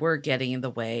because they were getting in the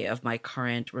way of my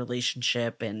current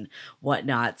relationship and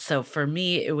whatnot. So for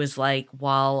me, it was like,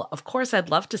 while of course I'd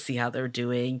love to see how they're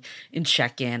doing and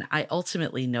check in, I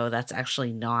ultimately know that's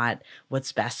actually not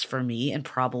what's best for me and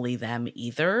probably them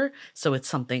either. So it's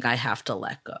something I have to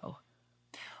let go.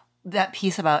 That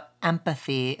piece about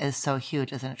empathy is so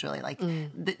huge, isn't it, Julie? Like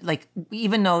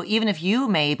even if you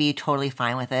may be totally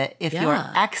fine with it, if your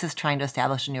ex is trying to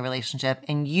establish a new relationship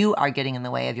and you are getting in the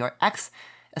way of your ex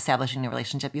establishing a new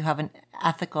relationship, you have an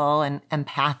ethical and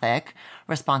empathic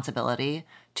responsibility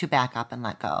to back up and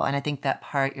let go. And I think that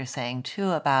part you're saying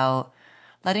too about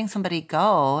letting somebody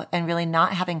go and really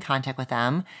not having contact with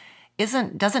them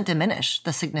doesn't diminish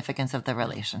the significance of the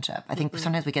relationship. I think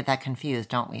sometimes we get that confused,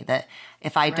 don't we? That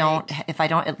if I don't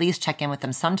at least check in with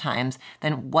them sometimes,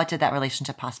 then what did that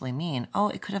relationship possibly mean? Oh,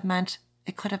 it could have meant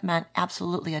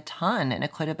absolutely a ton, and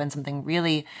it could have been something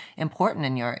really important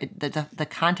in the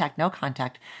contact, no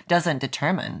contact doesn't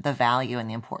determine the value and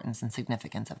the importance and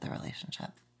significance of the relationship.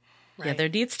 Right. Yeah, there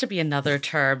needs to be another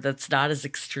term that's not as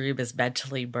extreme as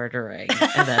mentally murdering,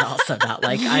 and then also not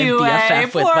like I'm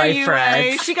BFF with my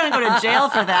friends. She's gonna go to jail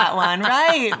for that one,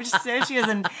 right? She is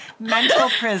in mental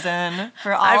prison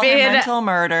for all her mental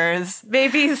murders.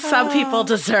 Maybe some people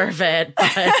deserve it,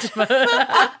 but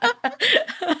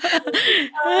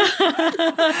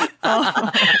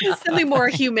something more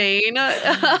humane.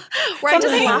 Where I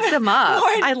just lock them up.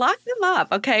 I lock them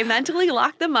up, okay? Mentally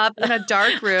lock them up in a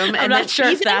dark room, and not sure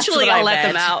if that's what I'll let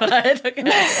them out. Okay.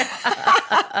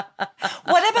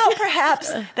 What about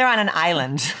perhaps they're on an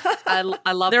island? I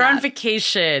love they're that. on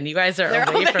vacation. You guys are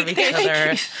away from each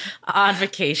other on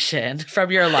vacation from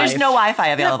your life. There's no Wi-Fi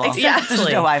available. Exactly. There's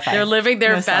no Wi-Fi. They're living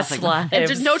their best lives. And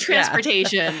there's no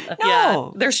transportation. No.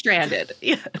 Yeah, they're stranded.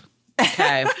 Yeah.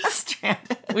 Okay.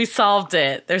 Stranded. We solved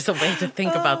it. There's a way to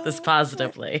think about this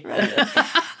positively.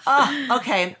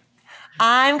 Okay.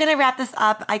 I'm going to wrap this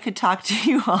up. I could talk to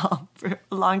you all for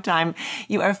a long time.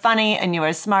 You are funny and you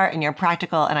are smart and you're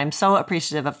practical. And I'm so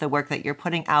appreciative of the work that you're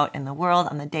putting out in the world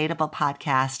on the Dateable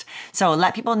podcast. So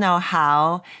let people know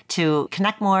how to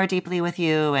connect more deeply with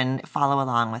you and follow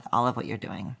along with all of what you're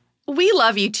doing. We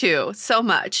love you too so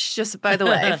much. Just by the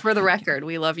way, for the record,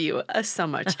 we love you so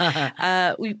much.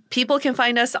 People can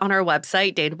find us on our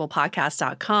website,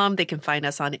 dateablepodcast.com. They can find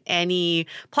us on any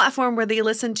platform where they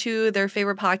listen to their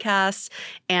favorite podcasts.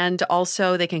 And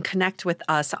also they can connect with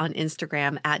us on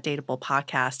Instagram at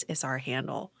dateablepodcast is our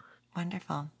handle.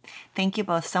 Wonderful. Thank you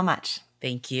both so much.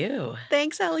 Thank you.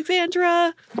 Thanks,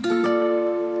 Alexandra.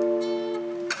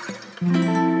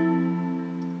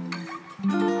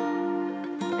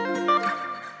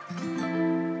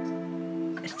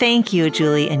 Thank you,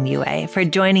 Julie and Yue, for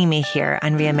joining me here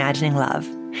on Reimagining Love.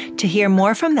 To hear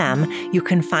more from them, you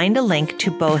can find a link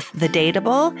to both the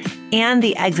Dateable and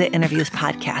the Exit Interviews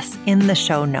podcasts in the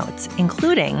show notes,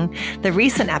 including the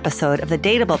recent episode of the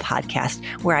Dateable podcast,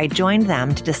 where I joined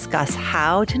them to discuss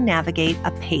how to navigate a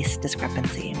pace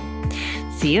discrepancy.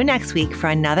 See you next week for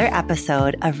another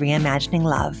episode of Reimagining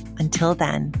Love. Until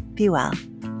then, be well.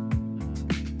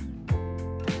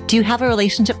 Do you have a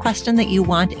relationship question that you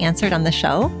want answered on the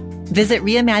show? Visit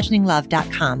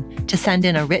reimagininglove.com to send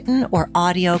in a written or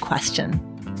audio question.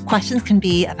 Questions can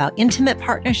be about intimate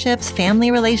partnerships, family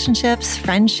relationships,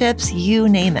 friendships, you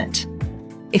name it.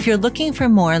 If you're looking for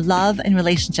more love and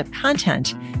relationship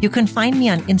content, you can find me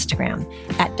on Instagram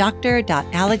at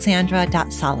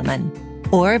dr.alexandra.solomon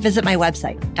or visit my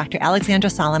website,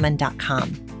 dralexandrasolomon.com,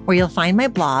 where you'll find my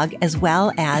blog as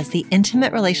well as the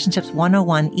Intimate Relationships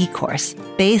 101 e-course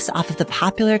based off of the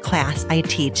popular class I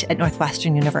teach at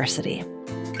Northwestern University.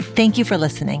 Thank you for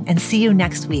listening and see you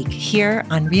next week here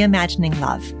on Reimagining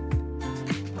Love.